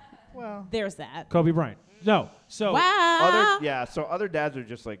 Yeah. Well, There's that. Kobe Bryant. No. So Wow. so other dads are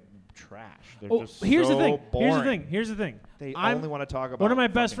just like trash. They're Oh, just here's so the thing. boring. Here's the thing. They I'm- only want to talk about. One of my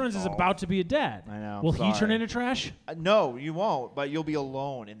best fucking friends is golf. about to be a dad. I know, Will he turn sorry. into trash? No, you won't. But you'll be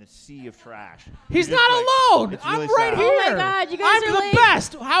alone in the sea of trash. He's You're just not like- alone. it's I'm really right sad. here. Oh my God, you guys I'm are the like-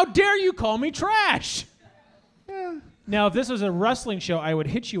 best. How dare you call me trash? Now, if this was a wrestling show, I would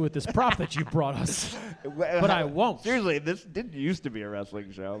hit you with this prop that you brought us. But I won't. Seriously, this didn't used to be a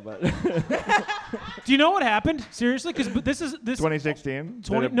wrestling show, but Do you know what happened? Seriously, because this is this. 2016.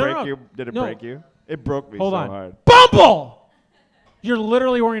 20 did it no, break no, you? Did it no. break you? It broke me Hold so on. hard. Bumble. You're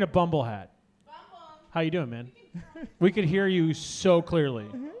literally wearing a Bumble hat. How you doing, man? We could hear you so clearly.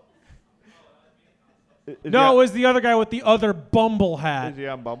 No, it was the other guy with the other Bumble hat. Is he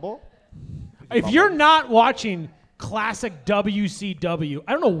on Bumble? If you're not watching classic WCW,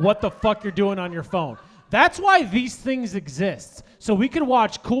 I don't know what the fuck you're doing on your phone. That's why these things exist. So we can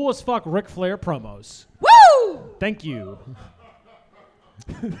watch cool as fuck Ric Flair promos. Woo! Thank you.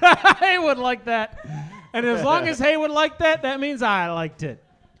 Haywood liked that. And as long as Haywood liked that, that means I liked it.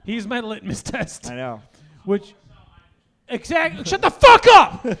 He's my litmus test. I know. Which, Exactly. Shut the fuck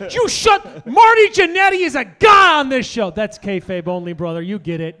up. You shut. Marty Jannetty is a guy on this show. That's kayfabe only, brother. You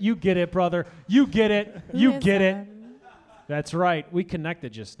get it. You get it, brother. You get it. You get it. That's right. We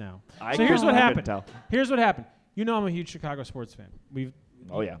connected just now. So here's what happened. Here's what happened. You know I'm a huge Chicago sports fan.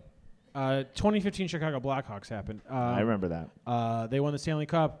 Oh yeah. 2015 Chicago Blackhawks happened. I remember that. They won the Stanley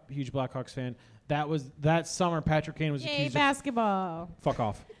Cup. Huge Blackhawks fan. That summer. Patrick Kane was Yay, accused basketball. Fuck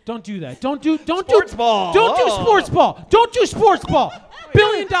off. Don't do that. Don't do Sports ball. Don't do sports ball. Don't do sports ball.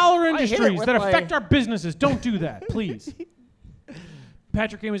 Billion-dollar hit it industries with that my- affect our businesses. Don't do that, please.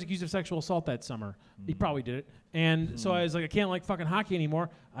 Patrick Kane was accused of sexual assault that summer. He probably did it. And so I was like, I can't like fucking hockey anymore.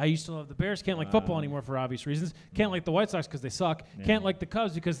 I used to love the Bears. Can't like football anymore for obvious reasons. Can't like the White Sox because they suck. Yeah. Can't like the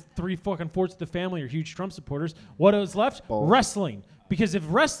Cubs because 3/4 of the family are huge Trump supporters. What was left? Both. Wrestling. Because if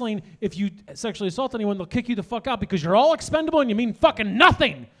you sexually assault anyone, they'll kick you the fuck out because you're all expendable and you mean fucking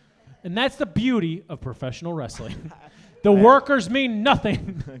nothing. And that's the beauty of professional wrestling. The workers mean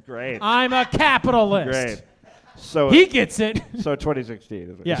nothing. Great. I'm a capitalist. Great. So He gets it. So 2016.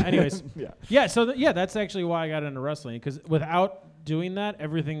 Is what Yeah, you're anyways. saying. Yeah. Yeah, so that's actually why I got into wrestling, because without doing that,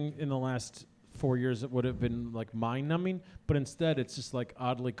 everything in the last 4 years would have been like mind-numbing, but instead it's just like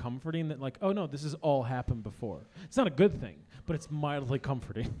oddly comforting that like, oh no, this has all happened before. It's not a good thing, but it's mildly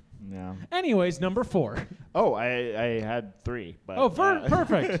comforting. Yeah. Anyways, number 4. Oh, I had 3. But, Oh,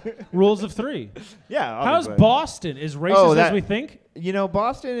 perfect. Rules of 3. Yeah. How's obviously. Boston? Is racist as that- we think? You know,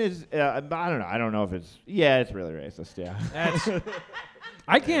 Boston is. I don't know. I don't know if it's. Yeah, it's really racist. Yeah.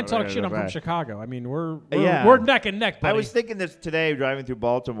 I can't talk right, shit. I'm right. from Chicago. I mean, we're Yeah. neck and neck, buddy. I was thinking this today driving through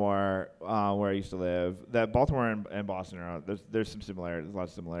Baltimore, where I used to live. That Baltimore and Boston are there's some similarities, a lot of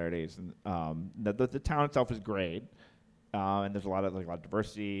similarities, and the town itself is great, and there's a lot of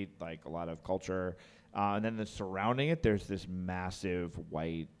diversity, like a lot of culture, and then surrounding it, there's this massive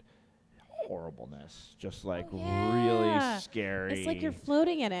white horribleness, just like really scary. It's like you're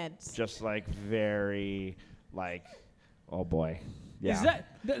floating in it. just like very like, oh boy. Yeah. Is that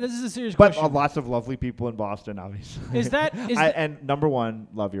this is a serious But question? lots of lovely people in Boston, obviously. Is that and number 1,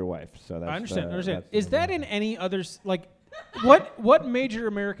 love your wife. So that's I understand. that's Is that in any other like what major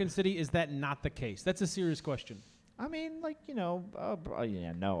American city is that not the case? That's a serious question. I mean, like, no,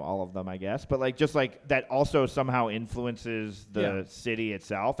 all of them, I guess. But like, just like that also somehow influences the city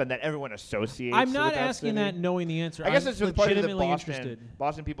itself, and that everyone associates. I'm not with asking city. that knowing the answer. I guess I'm it's just part of the legitimately Boston. interested.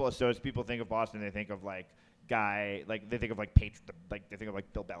 Boston people associate. People think of Boston, they think of like guy, like they think of like they think of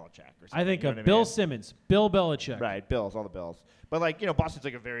like Bill Belichick or something. I think you know of what Bill mean? Simmons, Bill Belichick. Right, Bills, all the Bills. But like, Boston's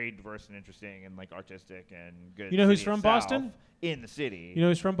like a very diverse and interesting and like artistic and good. You know who's city from itself Boston? In the city. You know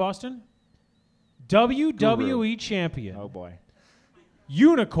who's from Boston? WWE champion, Oh boy.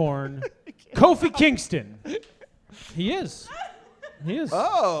 unicorn, Kofi Kingston. He is. He is.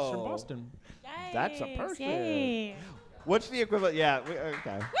 Oh. He's from Boston. That's a Yikes, person. yay. What's the equivalent? Yeah.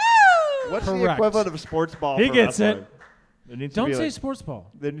 Okay. Woo! What's the Correct. equivalent of sports ball? He for gets wrestling? it. There needs Don't to be say like, sports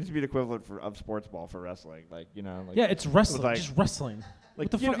ball. there needs to be an equivalent of sports ball for wrestling. Like like Yeah, it's wrestling. like- just wrestling.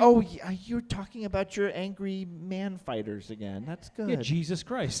 like what the you fuck? know, oh yeah, you're talking about your angry man fighters again. That's good. Yeah, Jesus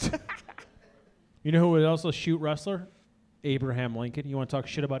Christ. You know who would also shoot wrestler? Abraham Lincoln. You want to talk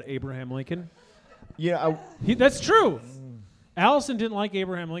shit about Abraham Lincoln? Yeah. That's true. Allison didn't like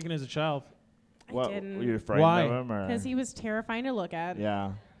Abraham Lincoln as a child. What? didn't. Were you frightened Why? of him? Or? Because he was terrifying to look at.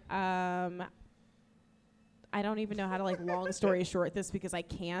 Yeah. I don't even know how to long story short this because I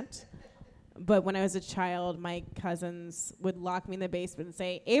can't. But when I was a child, my cousins would lock me in the basement and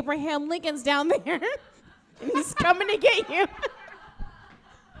say, "Abraham Lincoln's down there. And he's coming to get you."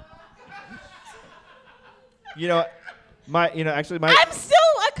 Actually, I'm still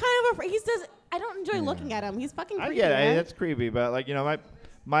kind of afraid. He says, I don't enjoy looking at him. He's fucking I creepy. get it. man. That's creepy, but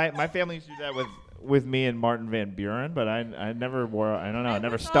my family used to do that with me and Martin Van Buren, but I never wore. I don't know. I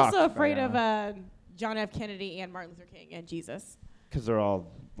never was stuck. also afraid of John F. Kennedy and Martin Luther King and Jesus. because they're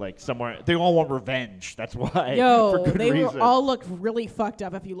all like somewhere. They all want revenge. That's why. Yo, for good they reason. all look really fucked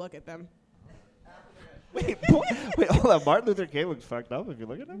up if you look at them. Wait, hold on. Martin Luther King looks fucked up if you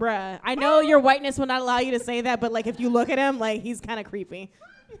look at him. Bruh, I know your whiteness will not allow you to say that, but if you look at him, he's kind of creepy.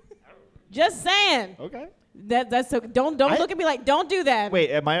 Just saying. Okay. That's so. Don't look at me don't do that.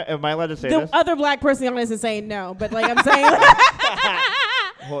 Wait, am I allowed to say the this? other black person on this is saying no, but I'm saying,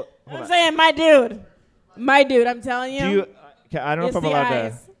 Hold I'm on. saying my dude. I'm telling you. Do you? I don't know it's if I'm the allowed to.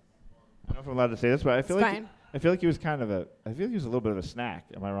 eyes. I don't know if I'm allowed to say this, but I feel It's like fine. I feel like he was kind of a. I feel like he was a little bit of a snack.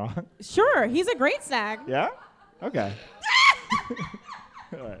 Am I wrong? Sure, he's a great snack. Yeah. Okay.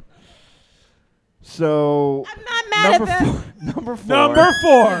 All right. So I'm not mad at that. number four. Number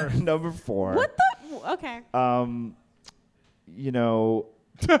 4. Number 4. What the? Okay. You know.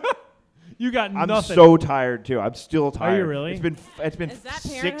 You got I'm nothing. so tired too. I'm still tired. you really? It's been Is that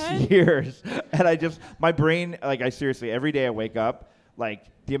 6 parenthood? years, and my brain, like, I seriously, every day I wake up, like,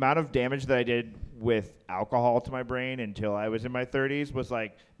 the amount of damage that I did with alcohol to my brain until I was in my 30s was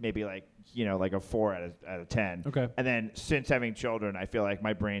like maybe like, you know, like a 4 out of 10. Okay. And then since having children, I feel like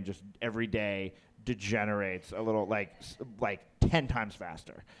my brain just every day degenerates a little, like 10 times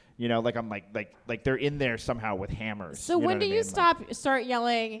faster. You know, like I'm like they're in there somehow with hammers. So know when what do I you mean? start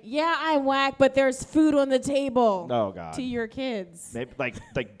yelling, yeah, I whack, but there's food on the table Oh God. to your kids? Maybe like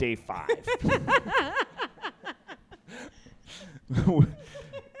day 5.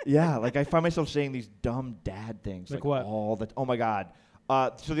 Yeah, like I find myself saying these dumb dad things Like what? all the oh my God.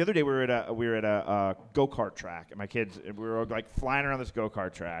 So the other day we were at a go-kart track, and my kids, we were like flying around this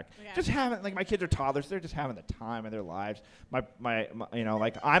go-kart track, just having, like, my kids are toddlers, they're just having the time of their lives. My you know,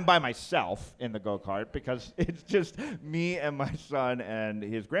 like, I'm by myself in the go-kart because it's just me and my son and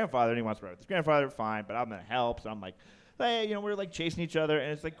his grandfather, and he wants to ride with his grandfather, fine, but I'm gonna help, so I'm like, hey, you know, we're like chasing each other,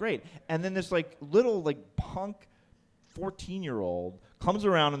 and it's like great. And then this like little like punk 14-year-old comes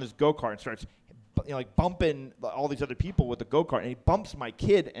around in this go-kart and starts, you know, like bumping all these other people with the go-kart, and he bumps my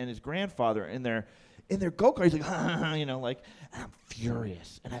kid and his grandfather in their go-kart. He's like, you know, like, and I'm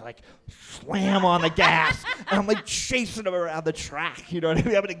furious, and I like slam on the gas, and I'm like chasing him around the track, you know what I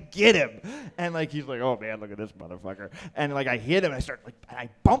mean? I'm gonna get him, and like he's like, oh man, look at this motherfucker, and like I hit him, and I start like, and I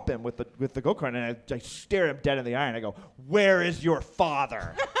bump him with the go-kart, and I stare him dead in the eye, and I go, where is your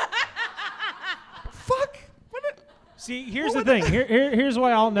father? Fuck. See, here's the thing. Here's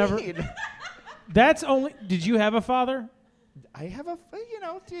why I'll never. That's only. Did you have a father? I have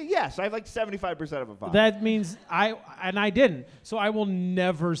yes, I have like 75% of a father. That means I didn't. So I will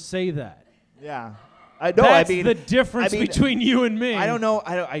never say that. Yeah. I know. That's I mean, the difference between you and me. I don't know.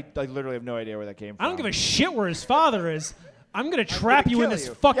 I literally have no idea where that came from. I don't give a shit where his father is. I'm gonna trap you in kill this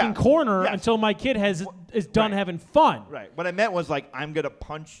you. fucking Yeah. Corner Yes. until my kid is done Right. having fun. Right. What I meant was like I'm gonna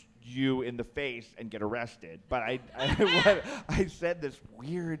punch you in the face and get arrested. But I said this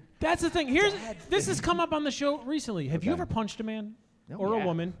weird. That's the thing. This has come up on the show recently. Have you Okay. ever punched a man No, or yeah. a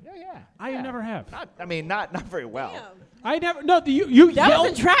woman? Yeah. I never have. Not very well. Damn. I never. No, you That yelled.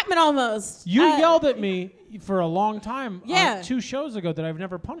 was entrapment almost. You yelled at me for a long time. Yeah. 2 shows ago that I've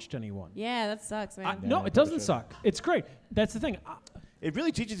never punched anyone. Yeah, that sucks, man. No, it doesn't suck. It's great. That's the thing. It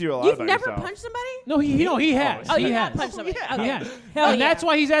really teaches you a lot You've about never yourself. punched somebody? No, he has. Oh, he you has. have punched somebody. Yeah. Okay. He has. Hell And yeah. that's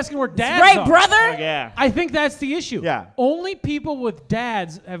why he's asking where dads Right, are. brother? Oh, yeah. I think that's the issue. Yeah. Only people with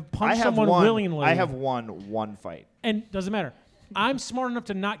dads have I punched have someone won. willingly. I have won one fight. And doesn't matter. I'm smart enough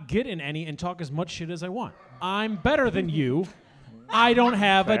to not get in any and talk as much shit as I want. I'm better than you. I don't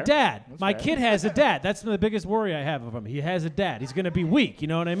have a Fair. dad. That's My fair. kid has a dad. That's the biggest worry I have of him. He has a dad. He's going to be weak. You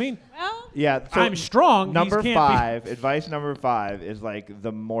know what I mean? Well, Yeah, so I'm strong. Number These can't 5, advice number 5 is like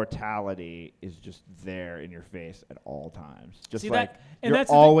the mortality is just there in your face at all times. Just See like that- and you're that's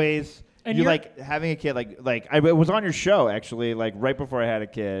the thing. always And you're you're- like having a kid like I was on your show actually like right before I had a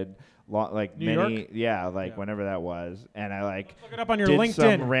kid. Like New many, York? yeah, like Yeah. whenever that was, and I like Look it up on your did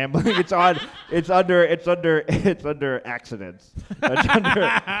LinkedIn. some rambling. It's under accidents.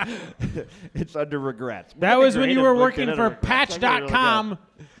 It's under regrets. That Wouldn't was it when be you great were if working LinkedIn for had regrets? That'd be really good. Patch.com.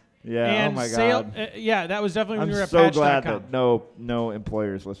 Yeah. And oh my sale, God. yeah, that was definitely when you were I'm at so glad Patch.com. that no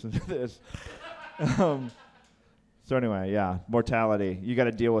employers listen to this. So anyway, yeah, mortality. You got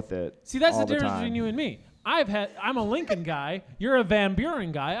to deal with it. See, that's all the difference time. between you and me. I'm a Lincoln guy. You're a Van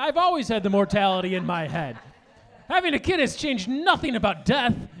Buren guy. I've always had the mortality in my head. Having a kid has changed nothing about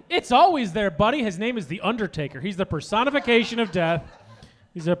death. It's always there, buddy. His name is The Undertaker. He's the personification of death.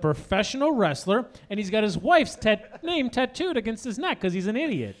 He's a professional wrestler, and he's got his wife's name tattooed against his neck because he's an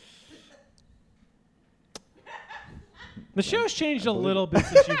idiot. The show's changed a little bit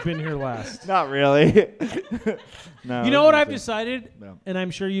since you've been here last. Not really. No. You know what I've decided, No. and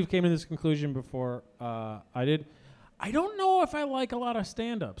I'm sure you've came to this conclusion before I did. I don't know if I like a lot of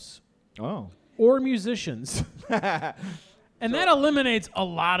stand-ups Oh. or musicians. And that eliminates a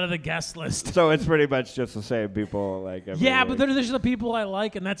lot of the guest list. So it's pretty much just the same people like every Yeah, week. but there's the people I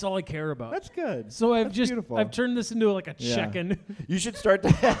like, and that's all I care about. That's good. So I've That's beautiful. I've turned this into like a Yeah. check-in. You should start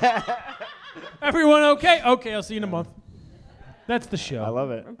to Everyone okay? Okay, I'll see you in a month. That's the show. I love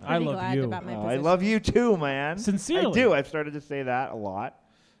it. I pretty love glad you. about my Oh, I position. love you too, man. Sincerely. I do. I've started to say that a lot.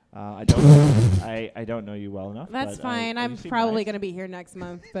 I don't. I don't know you well enough. That's but fine. you I'm seem probably nice. going to be here next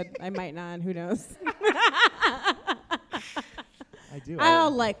month, but I might not. Who knows? I do.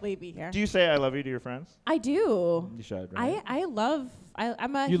 I'll likely be here. Do you say I love you to your friends? I do. You should. Right? I love.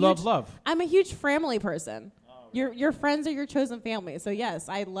 I'm a. You huge, love love. I'm a huge family person. Your friends are your chosen family. So yes,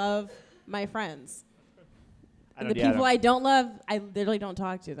 I love my friends. And the people I don't love, I literally don't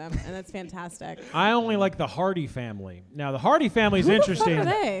talk to them, and that's fantastic. I only like the Hardy family. Now, the Hardy family is interesting Who the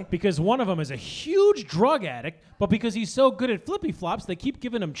fuck are they? because one of them is a huge drug addict, but because he's so good at flippy flops, they keep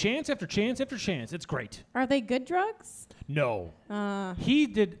giving him chance after chance after chance. It's great. Are they good drugs? No. He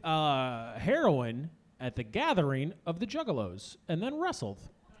did heroin at the gathering of the Juggalos and then wrestled.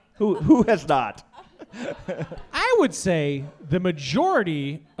 Who has not? I would say the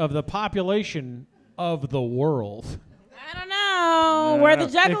majority of the population of the world. I don't know. Where the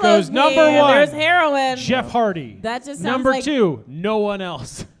Juggalos It goes be, number one, there's heroin. Jeff Hardy. That just sounds number like 2, no one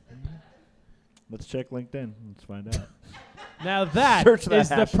else. Let's check LinkedIn. Let's find out. Now that Search that is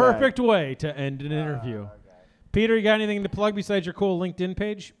the hashtag. perfect way to end an interview. Okay. Peter, you got anything to plug besides your cool LinkedIn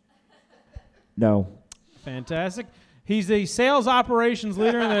page? No. Fantastic. He's the sales operations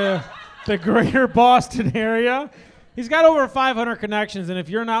leader in the greater Boston area. He's got over 500 connections, and if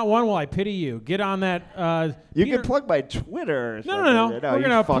you're not one, well, I pity you. Get on that. You Peter- can plug my Twitter. Or No. something. We're you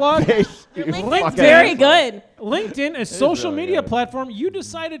gonna fuck plug- face. your You LinkedIn's fucking very asshole. good. LinkedIn, a social really media good. platform you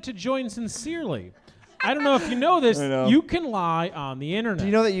decided to join sincerely. I don't know if you know this. I know. You can lie on the internet. Do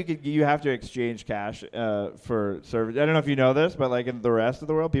you know that you have to exchange cash for service? I don't know if you know this, but like in the rest of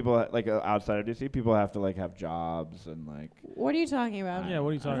the world, people like outside of DC, people have to like have jobs and like. What are you talking about? Yeah, what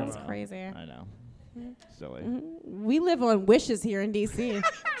are you talking That's about? crazy. I know. Silly. We live on wishes here in D.C.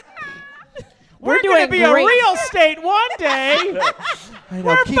 We're doing going to be great. a real estate one day. I know.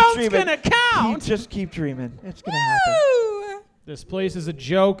 Our Keep vote's dreaming. going to count. Just keep dreaming. It's gonna happen. Woo! This place is a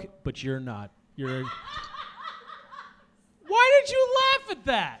joke, but you're not. Why did you laugh at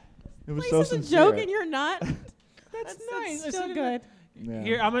that? It was Place so is a sincere. joke and you're not. That's nice. That's I still said- good. Yeah.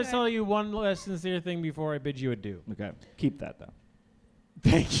 Here, I'm going to tell you one less sincere thing before I bid you adieu. Okay. Keep that though.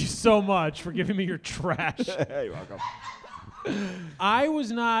 Thank you so much for giving me your trash. You're welcome. I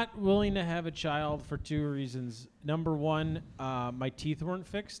was not willing to have a child for 2 reasons. Number one, my teeth weren't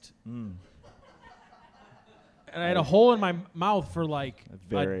fixed. And I had a hole in my mouth for like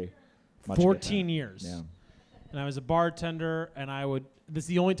Very. much 14 different. years. Yeah. And I was a bartender, and this is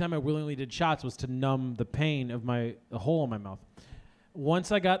the only time I willingly did shots was to numb the pain of the hole in my mouth.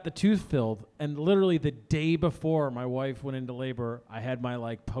 Once I got the tooth filled, and literally the day before my wife went into labor, I had my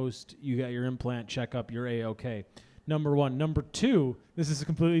you got your implant checkup, you're A-okay. Number one. Number two, this is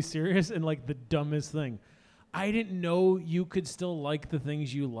completely serious and like the dumbest thing. I didn't know you could still like the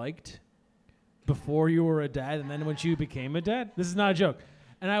things you liked before you were a dad, and then once you became a dad. This is not a joke.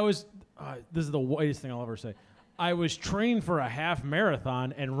 And this is the whitest thing I'll ever say. I was training for a half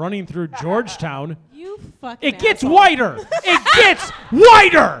marathon and running through Georgetown. You fucking It gets asshole. whiter. It gets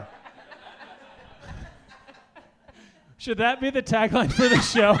whiter. Should that be the tagline for the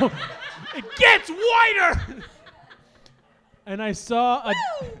show? It gets whiter. And I saw a.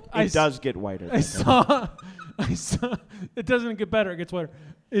 It does get whiter. I saw. It doesn't get better. It gets whiter.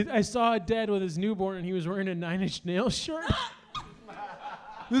 I saw a dad with his newborn, and he was wearing a Nine Inch Nails shirt.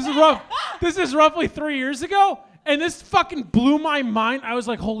 This is rough. This is roughly 3 years ago, and this fucking blew my mind. I was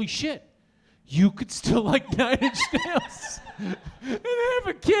like, "Holy shit, you could still like Nine Inch Nails and have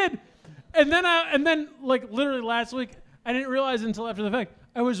a kid." And then, like literally last week, I didn't realize until after the fact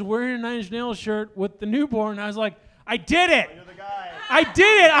I was wearing a Nine Inch Nails shirt with the newborn. And I was like, "I did it! You're the guy. I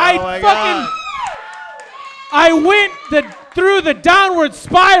did it! my God. I went through the downward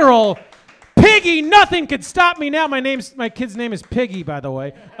spiral." Piggy, nothing could stop me now. My kid's name is Piggy, by the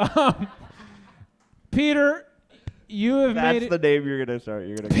way. Peter, you have made That's it. the name you're gonna start.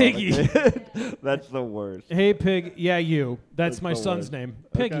 You're gonna call Piggy. it. That's the worst. Hey, Pig. Yeah, you. That's my the son's worst. name,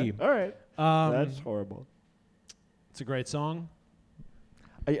 Okay. Piggy. All right. That's Um, horrible. it's a great song.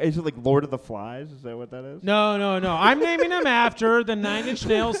 Is it like Lord of the Flies? Is that what that is? No. I'm naming him after the Nine Inch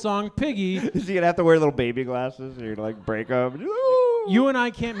Nails song, Piggy. Is he gonna have to wear little baby glasses? Or you're gonna like break up? You and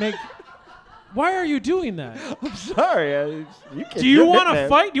I can't make. Why are you doing that? I'm sorry. You can Do you want to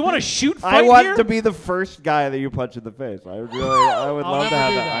fight? Do you want to shoot fight I want here? to be the first guy that you punch in the face. I would I'll love to never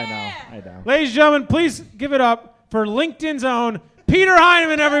have do that. I know. Ladies and gentlemen, please give it up for LinkedIn's own Peter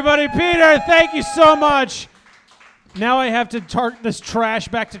Heineman, everybody. Peter, thank you so much. Now I have to tart this trash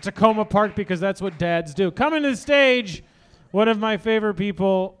back to Tacoma Park because that's what dads do. Coming to the stage, one of my favorite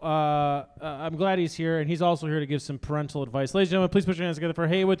people. I'm glad he's here, and he's also here to give some parental advice. Ladies and gentlemen, please put your hands together for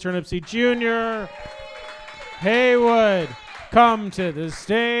Haywood Turnipseed Jr. Haywood, come to the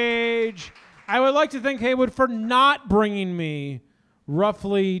stage. I would like to thank Haywood for not bringing me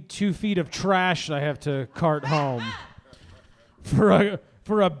roughly 2 feet of trash I have to cart home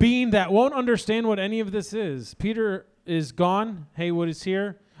for a being that won't understand what any of this is. Peter is gone. Haywood is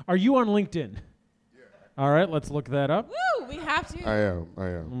here. Are you on LinkedIn? Yeah. All right, let's look that up. Woo! We have to. I am.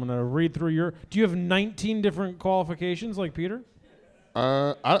 I'm gonna read through your. Do you have 19 different qualifications like Peter?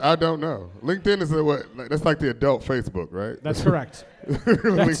 I don't know. LinkedIn is that's like the adult Facebook, right? That's correct.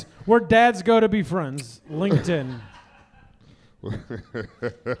 That's where dads go to be friends. LinkedIn.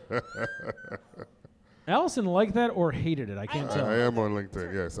 Allison liked that or hated it. I can't tell. I am on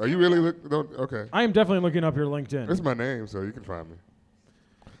LinkedIn. Yes. Are you really? Okay. I am definitely looking up your LinkedIn. That's my name, so you can find me.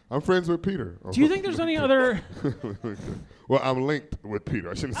 I'm friends with Peter. Do you think there's any other? Well, I'm linked with Peter.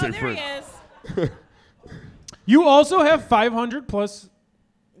 I shouldn't say there friends. he is. You also have 500 plus.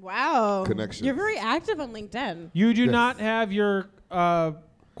 Wow. Connections. You're very active on LinkedIn. You do Yes. not have your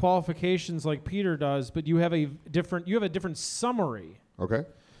qualifications like Peter does, but you have a different summary. Okay.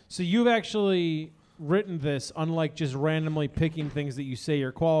 So you've actually written this, unlike just randomly picking things that you say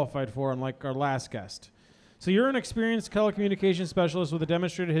you're qualified for, unlike our last guest. So you're an experienced telecommunications specialist with a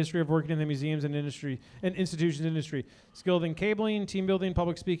demonstrated history of working in the museums and institutions industry, skilled in cabling, team building,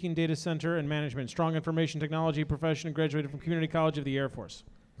 public speaking, data center, and management, strong information technology profession, and graduated from Community College of the Air Force.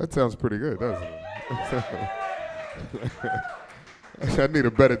 That sounds pretty good, doesn't it? I need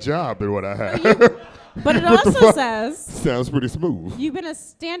a better job than what I have. But it also says Sounds pretty smooth. you've been a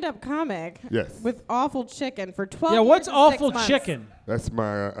stand-up comic Yes. with Awful Chicken for 12 Yeah, years what's and Awful 6 months. Chicken? That's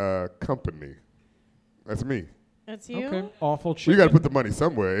my company. That's me. That's you? Okay, Awful Well, Chicken. you got to put the money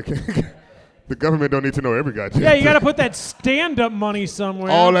somewhere. The government don't need to know every goddamn Yeah, you got to thing. put that stand-up money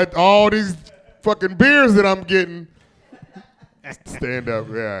somewhere. all these fucking beers that I'm getting. Stand up,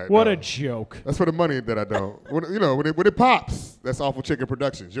 yeah. What no. a joke. That's for the money that I don't. When it pops, that's Awful Chicken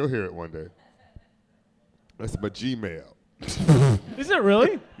Productions. You'll hear it one day. That's my Gmail. Is it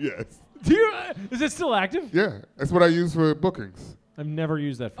really? Yes. Is it still active? Yeah, that's what I use for bookings. I've never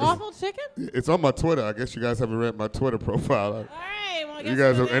used that for. Awful Chicken? It's on my Twitter. I guess you guys haven't read my Twitter profile. All right, well, I guess You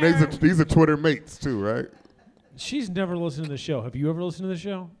guys we're are, and there. these are Twitter mates too, right? She's never listened to the show. Have you ever listened to the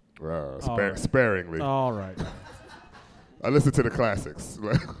show? Spar- sparingly. All right. I listen to the classics.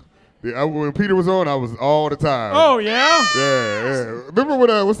 When Peter was on, I was all the time. Oh yeah. Yeah. Remember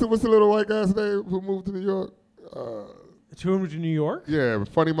when what's the little white guy's name who moved to New York? To New York. Yeah,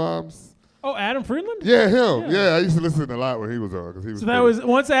 Funny Moms. Oh, Adam Friedland. Yeah, him. Yeah. Yeah, I used to listen a lot when he was on because he was. So that was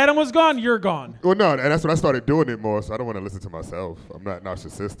once Adam was gone, you're gone. Well, no, and that's when I started doing it more. So I don't want to listen to myself. I'm not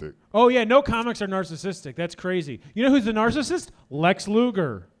narcissistic. Oh yeah, no comics are narcissistic. That's crazy. You know who's the narcissist? Lex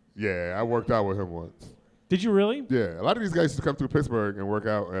Luger. Yeah, I worked out with him once. Did you really? Yeah, a lot of these guys used to come through Pittsburgh and work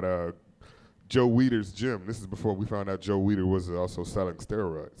out at Joe Weider's gym. This is before we found out Joe Weider was also selling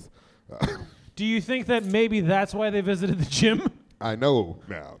steroids. Do you think that maybe that's why they visited the gym? I know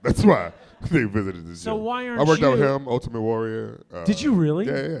now. That's why they visited the gym. So why aren't I worked out with you- him, Ultimate Warrior. Did you really?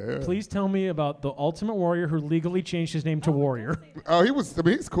 Yeah. Please tell me about the Ultimate Warrior who legally changed his name to Warrior. Oh,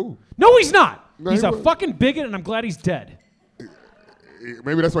 he's cool. No, he's not. No, He's he a was. fucking bigot, and I'm glad he's dead.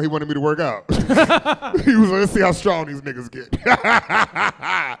 Maybe that's why he wanted me to work out. He was like, let's see how strong these niggas get.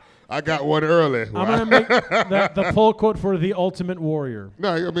 I got one early. I'm gonna make the pull quote for the Ultimate Warrior.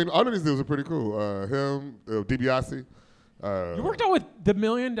 No, I mean, all of these dudes are pretty cool. Him, DiBiase. You worked out with the $1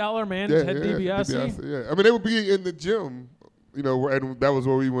 Million Man, Ted DiBiase. Yeah, I mean, they would be in the gym, and that was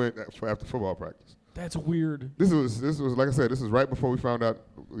where we went after football practice. That's weird. This was like I said, this was right before we found out,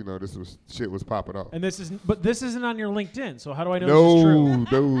 shit was popping off. And this isn't on your LinkedIn. So how do I know this is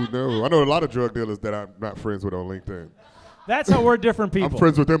true? No. I know a lot of drug dealers that I'm not friends with on LinkedIn. That's how we're different people. I'm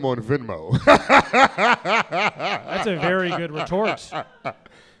friends with them on Venmo That's a very good retort.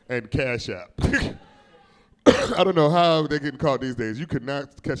 and Cash App. I don't know how they're getting caught these days. You could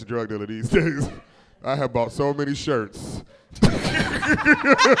not catch a drug dealer these days. I have bought so many shirts.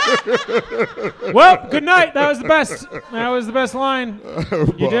 Well, good night. That was the best. That was the best line.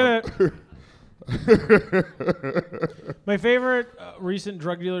 You did it. My favorite recent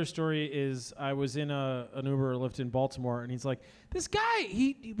drug dealer story is I was in an Uber or Lyft in Baltimore, and he's like, "This guy,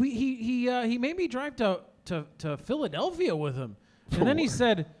 he made me drive to Philadelphia with him," and then he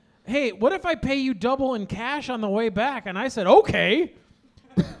said, "Hey, what if I pay you double in cash on the way back?" And I said, "Okay."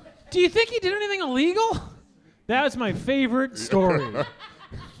 Do you think he did anything illegal? That was my favorite story.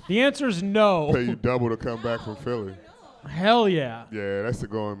 The answer is no. Pay you double to come back from Philly. Hell yeah. Yeah, that's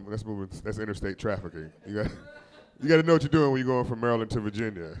interstate trafficking. You got to know what you're doing when you're going from Maryland to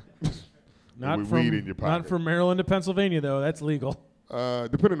Virginia. Not with from, weed in your pocket. not from Maryland to Pennsylvania, though. That's legal.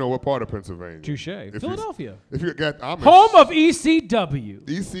 Depending on what part of Pennsylvania. Touche. Philadelphia. If you got Amish. Home of ECW.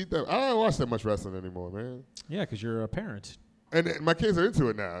 ECW. I don't watch that much wrestling anymore, man. Yeah, because you're a parent. And my kids are into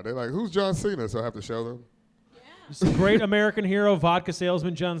it now. They're like, who's John Cena? So I have to show them. It's a great American hero, vodka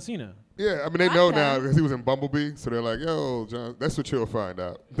salesman John Cena. Yeah, I mean, they know Okay. now because he was in Bumblebee. So they're like, yo, John, that's what you'll find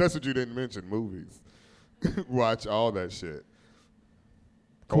out. That's what you didn't mention, movies. watch all that shit.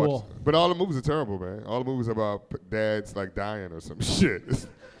 I Cool. watch- but all the movies are terrible, man. All the movies about dads like dying or some shit.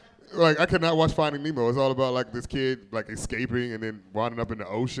 Like I cannot watch Finding Nemo. It's all about like this kid like escaping and then winding up in the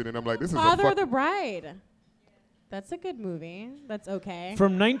ocean, and I'm like, this is Father a of the Bride. That's a good movie. That's okay.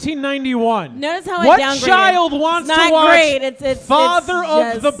 From 1991. Notice how What I downgraded. child wants It's to not watch great. It's Father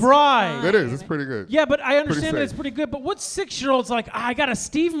of the just Bride? It is. It's pretty good. Yeah, but I understand that safe. it's pretty good. But what 6-year-old's like, I got a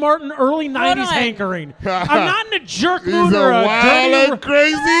Steve Martin early 90s on. hankering. I'm not in a jerk He's mood or a a wild dirty... and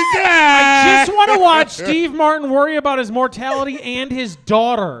crazy guy. I just want to watch Steve Martin worry about his mortality and his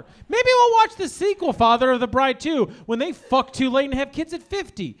daughter. Maybe we'll watch the sequel, Father of the Bride 2, when they fuck too late and have kids at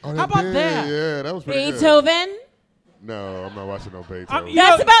 50. Oh, How about did. that? Yeah, that was pretty good. Beethoven. No, I'm not watching no Beethoven. I'm- you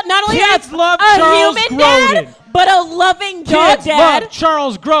That's know, about not only kids a, love a Charles human Grodin. dad, but a loving dog Kids dad. love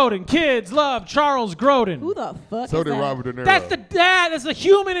Charles Grodin. Kids love Charles Grodin. Who the fuck So is did that? Robert De Niro. That's the dad. That's a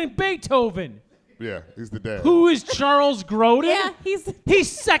human in Beethoven. Yeah, he's the dad. Who is Charles Grodin? Yeah,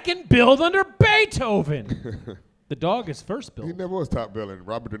 He's second billed under Beethoven. The dog is first He billed. never was top billing.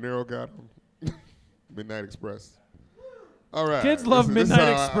 Robert De Niro got him. Midnight Express. All right. Kids love This is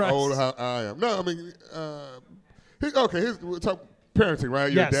Midnight how Express. Old how I am. No, I mean, we'll talk parenting,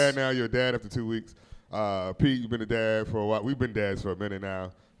 right? You're Yes. a dad now. You're a dad after 2 weeks. Pete, you've been a dad for a while. We've been dads for a minute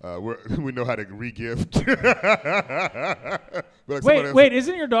now. We know how to re-gift. But like somebody else- Wait,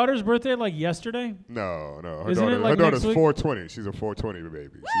 isn't your daughter's birthday like yesterday? No. Isn't it like her daughter's next week? 420. She's a 420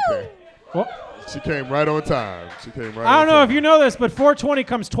 baby. Well, She came right on time. I don't know if you know this, but 420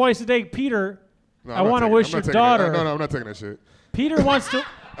 comes twice a day. Peter, No, I I'm not want to taking- wish I'm your not taking that. daughter. No, I'm not taking that shit. Peter wants to.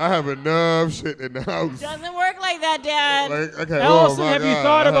 I have enough shit in the house. Doesn't work like that, Dad. Like, okay, Allison, oh my have you God,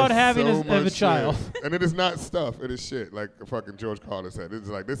 thought I about have having so a much child? shit. And it is not stuff. It is shit. Like fucking George Carlin said. It's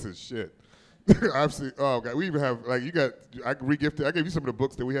like, this is shit. I've seen, oh God, we even have, like, I re-gifted, I gave you some of the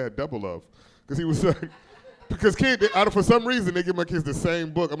books that we had double of. Because he was like, because kids, for some reason, they give my kids the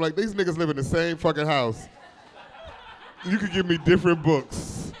same book. I'm like, these niggas live in the same fucking house. You could give me different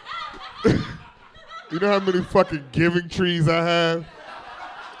books. You know how many fucking giving trees I have?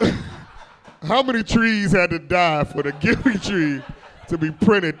 How many trees had to die for the giving tree to be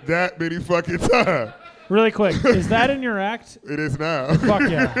printed that many fucking times? Really quick, is that in your act? It is now. Fuck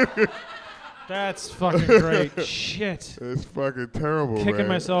yeah. That's fucking great. Shit. It's fucking terrible, Kicking man.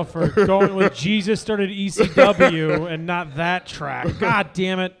 myself for going with Jesus started ECW and not that track. God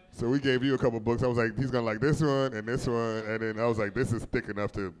damn it. So we gave you a couple books. I was like, he's gonna like this one and this one, and then I was like, this is thick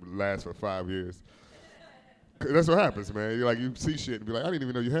enough to last for 5 years. 'Cause that's what happens, man. You're like, you see shit and be like, I didn't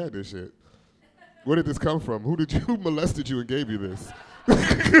even know you had this shit. Where did this come from? Who molested you and gave you this? I'm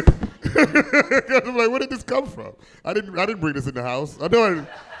like, where did this come from? I didn't bring this in the house. I know.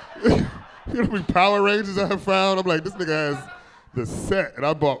 You know how many Power Rangers I have found? I'm like, this nigga has the set, and I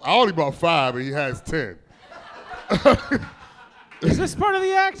only bought 5, and he has 10. Is this part of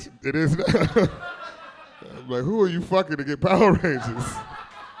the act? It is now. I'm like, who are you fucking to get Power Rangers?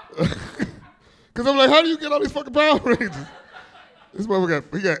 Because I'm like, how do you get all these fucking Power Rangers? This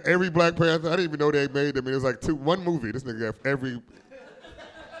motherfucker he got every Black Panther. I didn't even know they made them. It was like one movie. This nigga got every.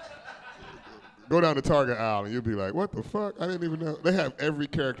 Go down the Target aisle and you'll be like, what the fuck? I didn't even know. They have every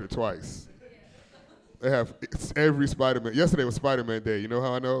character twice. They have every Spider-Man. Yesterday was Spider-Man Day. You know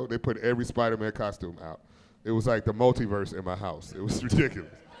how I know? They put every Spider-Man costume out. It was like the multiverse in my house. It was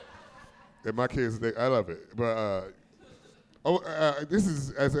ridiculous. And my kids, I love it. But this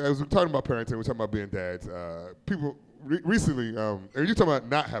is, as we're talking about parenting, we're talking about being dads. People recently, and you're talking about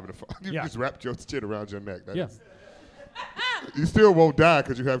not having a father. You Yeah. just wrapped your shit around your neck. That Yeah. is- you still won't die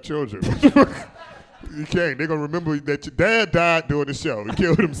because you have children. You can't. They're going to remember that your dad died doing the show. He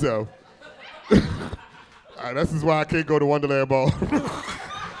killed himself. This is why I can't go to Wonderland Ball.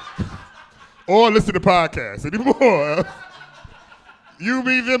 Or listen to podcasts anymore. You,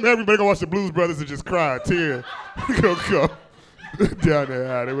 me, them, everybody gonna watch the Blues Brothers and just cry, tear. Go down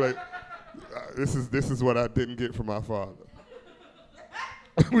there. They were like, this is what I didn't get from my father.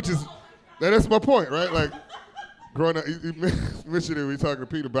 Which is, that's my point, right? Like, growing up, you mentioned it when we talking to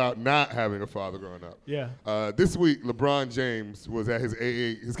Pete about not having a father growing up. Yeah. This week, LeBron James was at his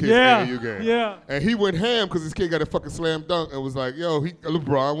kid's Yeah. AAU game. Yeah. And he went ham because his kid got a fucking slam dunk and was like, yo, he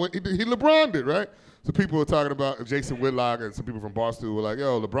LeBron'd it, right? So people were talking about Jason Whitlock and some people from Barstool were like,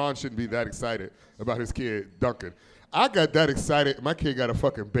 yo, LeBron shouldn't be that excited about his kid dunking. I got that excited. My kid got a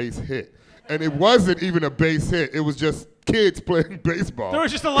fucking base hit. And it wasn't even a base hit. It was just kids playing baseball. There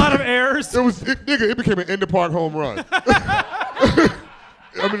was just a lot of errors. It became an end-of-park home run. I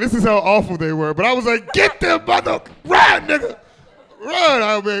mean, this is how awful they were. But I was like, get them, mother, run, nigga. Run.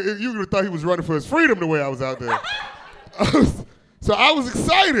 I mean, you would have thought he was running for his freedom the way I was out there. So I was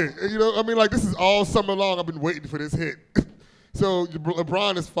excited. You know, I mean, like, this is all summer long. I've been waiting for this hit. So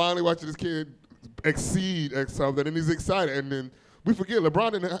LeBron is finally watching this kid exceed at something, and he's excited. And then we forget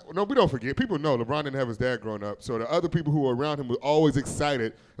LeBron didn't. No, we don't forget. People know LeBron didn't have his dad growing up, so the other people who were around him were always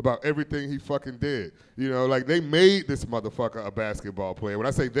excited about everything he fucking did. You know, like they made this motherfucker a basketball player. When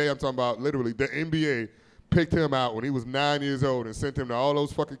I say they, I'm talking about literally the NBA picked him out when he was 9 years old and sent him to all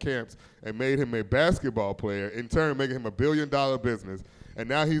those fucking camps and made him a basketball player. In turn, making him $1 billion business, and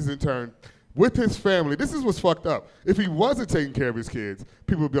now he's in turn. With his family, this is what's fucked up. If he wasn't taking care of his kids,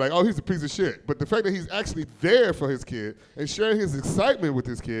 people would be like, oh, he's a piece of shit. But the fact that he's actually there for his kid and sharing his excitement with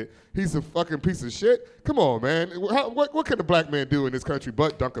his kid, he's a fucking piece of shit? Come on, man. What can a black man do in this country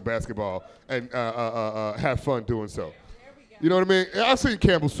but dunk a basketball and have fun doing so? You know what I mean? I've seen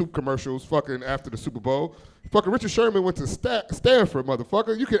Campbell Soup commercials fucking after the Super Bowl. Fucking Richard Sherman went to Stanford,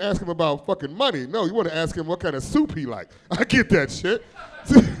 motherfucker. You can ask him about fucking money. No, you want to ask him what kind of soup he like. I get that shit.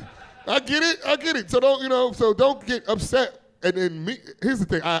 I get it. So don't get upset. And then here's the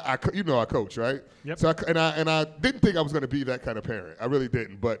thing. I coach, right? Yep. So I didn't think I was going to be that kind of parent. I really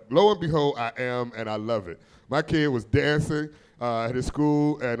didn't. But lo and behold, I am, and I love it. My kid was dancing at his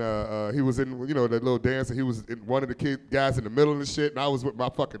school, and he was in the little dance, and he was one of the guys in the middle of the shit, and I was with my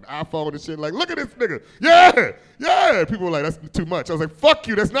fucking iPhone and shit, like, look at this nigga, yeah. People were like, that's too much. I was like, fuck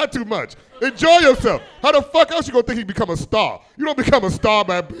you, that's not too much. Enjoy yourself. How the fuck else you gonna think he become a star? You don't become a star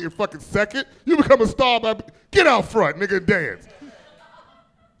by being fucking second. You become a star by get out front, nigga, and dance.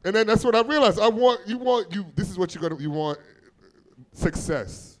 And then that's what I realized. This is what you want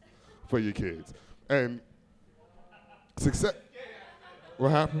success for your kids, and success. What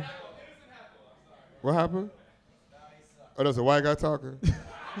happened? What happened? Oh, there's a white guy talking.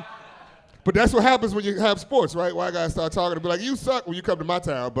 But that's what happens when you have sports, right? White guys start talking and be like, you suck when you come to my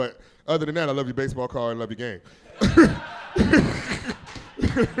town, but other than that, I love your baseball card and love your game.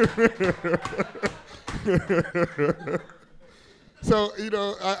 So,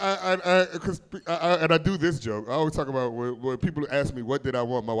 I do this joke. I always talk about when people ask me what did I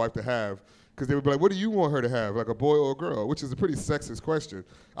want my wife to have, because they would be like, what do you want her to have, like a boy or a girl, which is a pretty sexist question.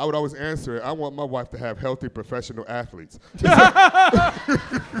 I would always answer it, I want my wife to have healthy professional athletes. I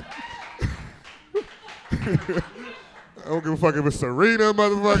don't give a fuck if it's Serena,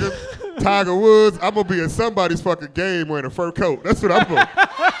 motherfucker, Tiger Woods. I'm going to be at somebody's fucking game wearing a fur coat. That's what I'm going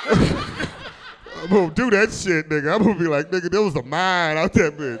to I'm going to do that shit, nigga. I'm going to be like, nigga, there was a mine out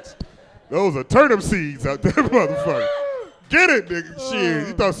there, bitch. Those are turnip seeds out there, motherfucker. Get it, nigga. Shit.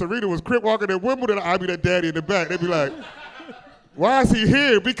 You thought Serena was crip walking at Wimbledon? I'd be that daddy in the back. They'd be like, why is he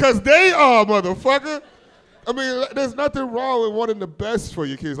here? Because they are, motherfucker. I mean, there's nothing wrong with wanting the best for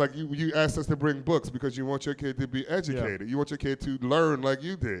your kids. Like you asked us to bring books because you want your kid to be educated. Yeah. You want your kid to learn like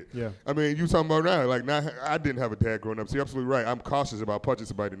you did. Yeah. I mean, you talking about now, like I didn't have a dad growing up, so you're absolutely right. I'm cautious about punching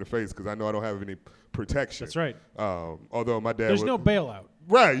somebody in the face because I know I don't have any protection. That's right. Although my dad There's no bailout.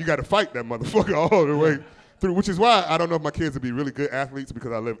 Right. You got to fight that motherfucker all the way through, which is why I don't know if my kids would be really good athletes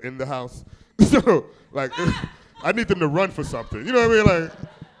because I live in the house. So, like, I need them to run for something. You know what I mean? Like,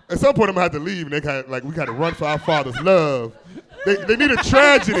 at some point I'm gonna have to leave, and we got to run for our father's love. They need a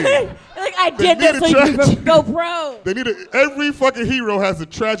tragedy. Like I did this, so you can go pro. They need every fucking hero has a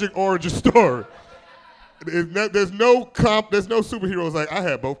tragic origin story. There's no superheroes like I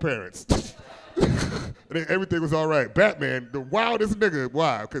had both parents. And everything was all right. Batman, the wildest nigga.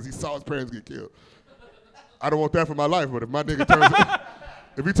 Why? Because he saw his parents get killed. I don't want that for my life, but if my nigga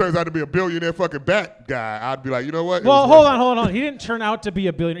if he turns out to be a billionaire fucking bat guy, I'd be like, you know what? Well, hold on. He didn't turn out to be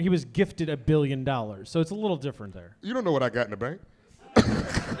a billionaire. He was gifted $1 billion. So it's a little different there. You don't know what I got in the bank.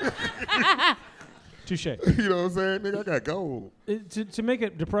 Touche. You know what I'm saying? Nigga, I got gold. To make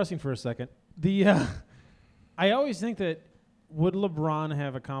it depressing for a second, I always think that would LeBron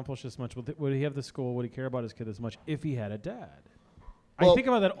have accomplished this much? Would he have the school? Would he care about his kid as much if he had a dad? Well, I think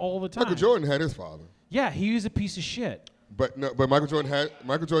about that all the time. Michael Jordan had his father. Yeah, he was a piece of shit. But Michael Jordan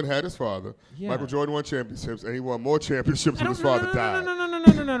had his father. Yeah. Michael Jordan won championships, and he won more championships when his father died.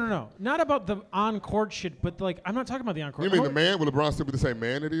 No. Not about the on-court shit, but like I'm not talking about the on-court. You mean the man? Will LeBron still be the same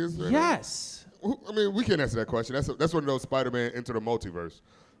man that he is? Right yes. Now? I mean, we can't answer that question. That's one of those Spider-Man into the multiverse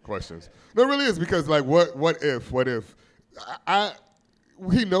questions. No, it really is because like what if?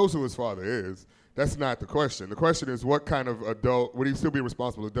 He knows who his father is. That's not the question. The question is what kind of adult would he still be a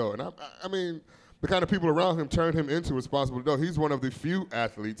responsible adult? And I mean. The kind of people around him turned him into a responsible adult. He's one of the few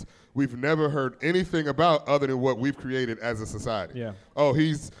athletes we've never heard anything about other than what we've created as a society. Yeah. Oh,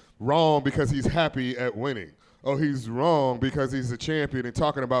 he's wrong because he's happy at winning. oh, he's wrong because he's a champion and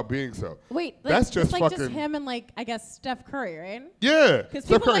talking about being so. Wait, That's it's just like just fucking- him and like I guess Steph Curry, right? Yeah. Because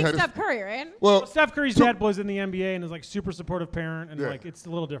Steph people Curry like had Steph Curry, right? Well, Steph Curry's so- dad plays in the NBA and is like super supportive parent, and Yeah. like it's a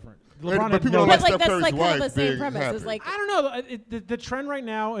little different. But LeBron had people no don't like But like Steph that's Curry's like kind of the wife same being premise. happy. Is like I don't know. The trend right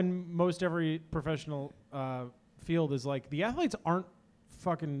now in most every professional field is like the athletes aren't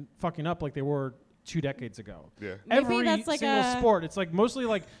fucking up like they were 2 decades ago. Yeah. Maybe Every that's like single a- sport, it's like mostly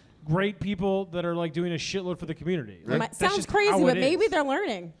like great people that are like doing a shitload for the community. Like, that's sounds just crazy, how but it maybe is. they're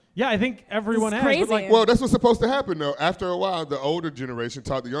learning. Yeah, I think everyone has. crazy. But like, Well, that's what's supposed to happen, though. After a while, the older generation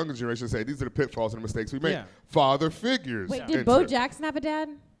taught the younger generation, say, these are the pitfalls and the mistakes we make. Yeah. Father figures. Wait, did enter. Bo Jackson have a dad?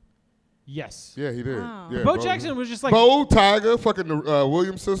 yes. Yeah, he did. Wow. Yeah, Bo Jackson was just like Bo, Tiger, fucking the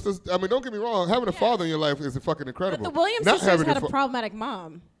Williams sisters. I mean, don't get me wrong. Having a father in your life is fucking incredible. But the Williams Not sisters having had a a problematic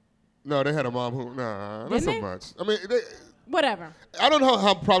mom. No, they had a mom who, not Didn't so they? much. I mean, Whatever. I don't know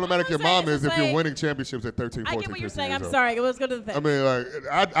how problematic You your know what I'm mom saying? is It's if you're like- winning championships at 13, 14, I get what you're 15 saying. years I'm old. sorry. Let's go to the thing. I mean,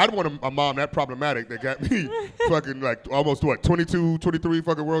 like, I'd want a mom that problematic that got me fucking, like, almost, 22, 23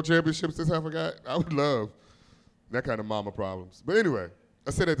 fucking world championships this half I got. I would love that kind of mama problems. But anyway,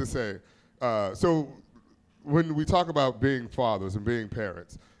 I said that to say, so when we talk about being fathers and being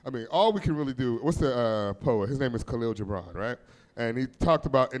parents, I mean, all we can really do, what's the poet? His name is Khalil Gibran, right? And he talked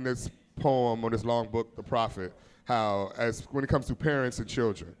about in this poem on this long book, The Prophet, how when it comes to parents and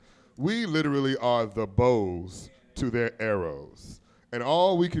children, we literally are the bows to their arrows. And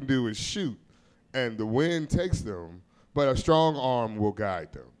all we can do is shoot, and the wind takes them, but a strong arm will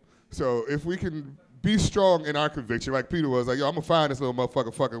guide them. So if we can be strong in our conviction, like Peter was, like, yo, I'm going to find this little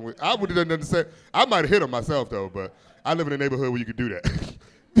motherfucker fucking with. I would have done nothing to say. I might have hit him myself, though, but I live in a neighborhood where you can do that.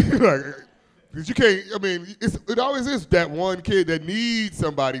 Like, because you can't, I mean, it always is that one kid that needs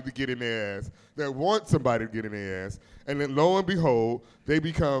somebody to get in their ass, that wants somebody to get in their ass, and then lo and behold, they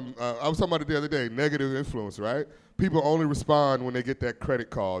become, I was talking about it the other day, negative influence, right? People only respond when they get that credit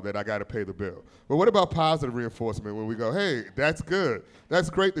call that I got to pay the bill. But what about positive reinforcement when we go, hey, that's good. That's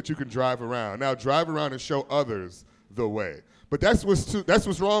great that you can drive around. Now drive around and show others the way. But that's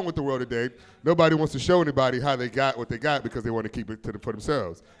what's wrong with the world today. Nobody wants to show anybody how they got what they got because they want to keep it for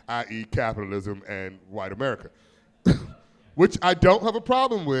themselves, i.e. capitalism and white America, which I don't have a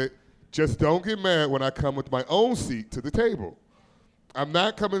problem with. Just don't get mad when I come with my own seat to the table. I'm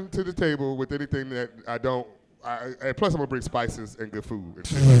not coming to the table with anything that I don't, and plus I'm going to bring spices and good food.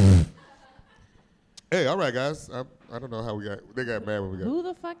 Hey, all right, guys. I don't know how they got mad when we got. Who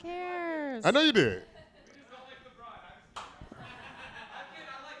the fuck cares? I know you did.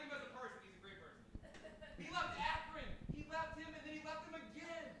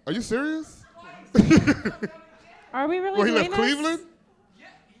 Are you serious? Are we really Well, he doing left this? Cleveland?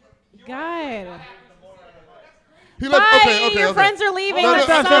 God. He left, Bye, okay. your friends are leaving. No, I'm no,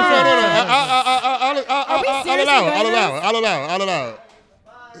 sorry. I'll allow it.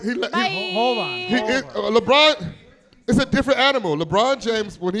 He Bye. hold on. LeBron, it's a different animal. LeBron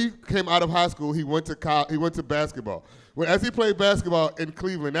James, when he came out of high school, he went to basketball. As he played basketball in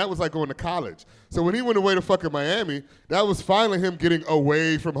Cleveland, that was like going to college. So when he went away to fucking Miami, that was finally him getting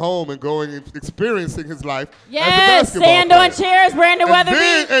away from home and going and experiencing his life as a Yes, basketball stand player. on chairs, Brandon Weatherby.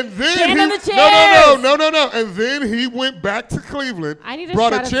 And then Stand he, on the chairs. No. And then he went back to Cleveland, I need a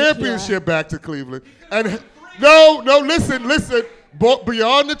brought shot a of championship back to Cleveland. And no, listen. But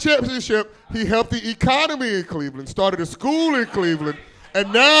beyond the championship, he helped the economy in Cleveland, started a school in Cleveland,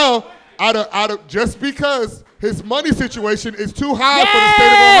 and now out of just because his money situation is too high for the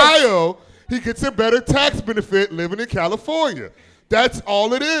state of Ohio, he gets a better tax benefit living in California. That's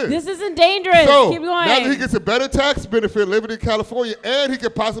all it is. This isn't dangerous. So Keep going. now that he gets a better tax benefit living in California, and he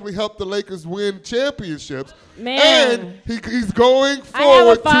could possibly help the Lakers win championships, Man. and he's going I have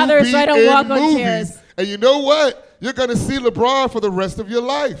a forward father, to be so I don't in walk on movies. chairs. And you know what? You're gonna see LeBron for the rest of your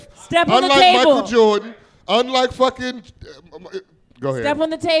life. Step on the unlike table. Michael Jordan, unlike fucking. Go ahead. Step on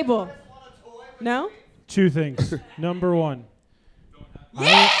the table. No? 2 things. Number 1.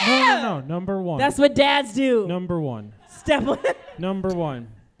 Yeah! No. Number 1. That's what dads do. Number 1. Step on Number 1.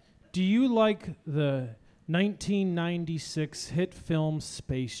 Do you like the 1996 hit film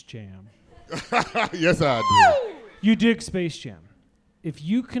Space Jam? Yes, I do. You dig Space Jam. If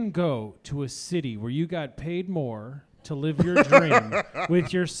you can go to a city where you got paid more to live your dream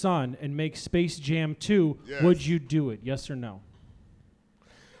with your son and make Space Jam 2, Yes. would you do it? Yes or no?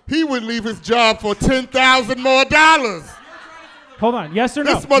 He would leave his job for $10,000 more. Hold on. Yes or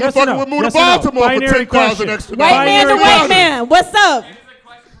no? This motherfucker yes or no? would move yes to or no? Baltimore for Binary 10,000 question. extra White dollars. man to Binary white question. man. What's up?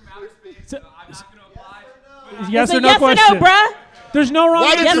 Yes It's or a no yes question? or no, bruh? There's no wrong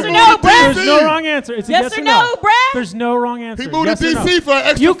Why did answer. Yes you or move no, to Brad? There's no DC? wrong answer. It's a Yes yes or or no, Brad? There's no wrong answer. He moved yes to or no. DC for an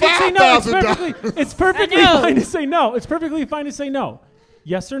extra You can say no. It's $5,000. perfectly, it's perfectly I know. fine to say no. It's perfectly fine to say no.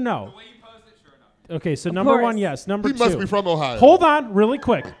 Yes or no. Okay, so number course. one, yes. Number He two. must be from Ohio. Hold on, really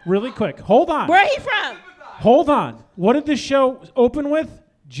quick. Hold on. Where are he from? Hold on. What did the show open with?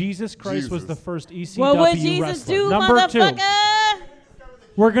 Jesus Christ was Jesus. the first ECW What would Jesus wrestler. do, Number two. motherfucker?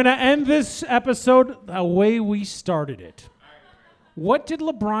 We're going to end this episode the way we started it. What did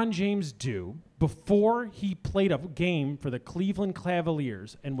LeBron James do before he played a game for the Cleveland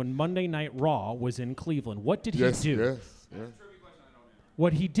Cavaliers and when Monday Night Raw was in Cleveland? What did Yes, he do? yes.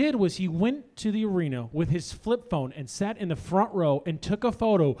 What he did was he went to the arena with his flip phone and sat in the front row and took a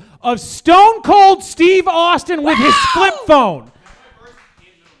photo of Stone Cold Steve Austin with his flip phone.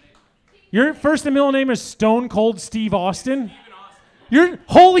 Your first and middle name is Stone Cold Steve Austin? You're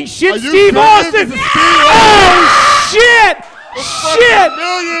holy shit, Are you Steve serious? Austin! This is Steve Oh shit! Shit! $1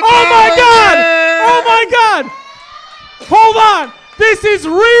 Oh my million god! man! Oh my god! Hold on! This is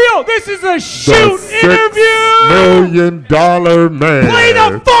real! This is a shoot interview! $1 million man. Play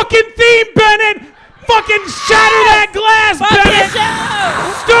the fucking theme, Bennett! Fucking shatter that glass, Fuck your Bennett!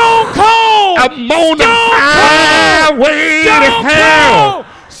 show! Stone Cold! I'm on the Stone highway to Stone hell. Cold!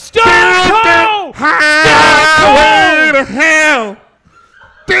 Stone Cold! Highway to hell.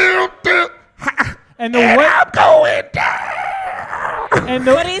 And the way I'm going down. and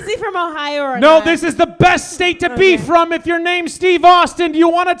But the is he from Ohio or no, not? this is the best state to be from if your name's Steve Austin. Do you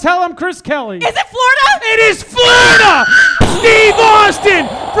want to tell him Chris Kelly? Is it Florida? It is Florida! Steve Austin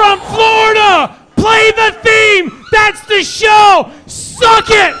from Florida! Play the theme! That's the show! Suck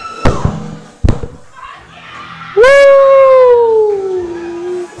it! Woo!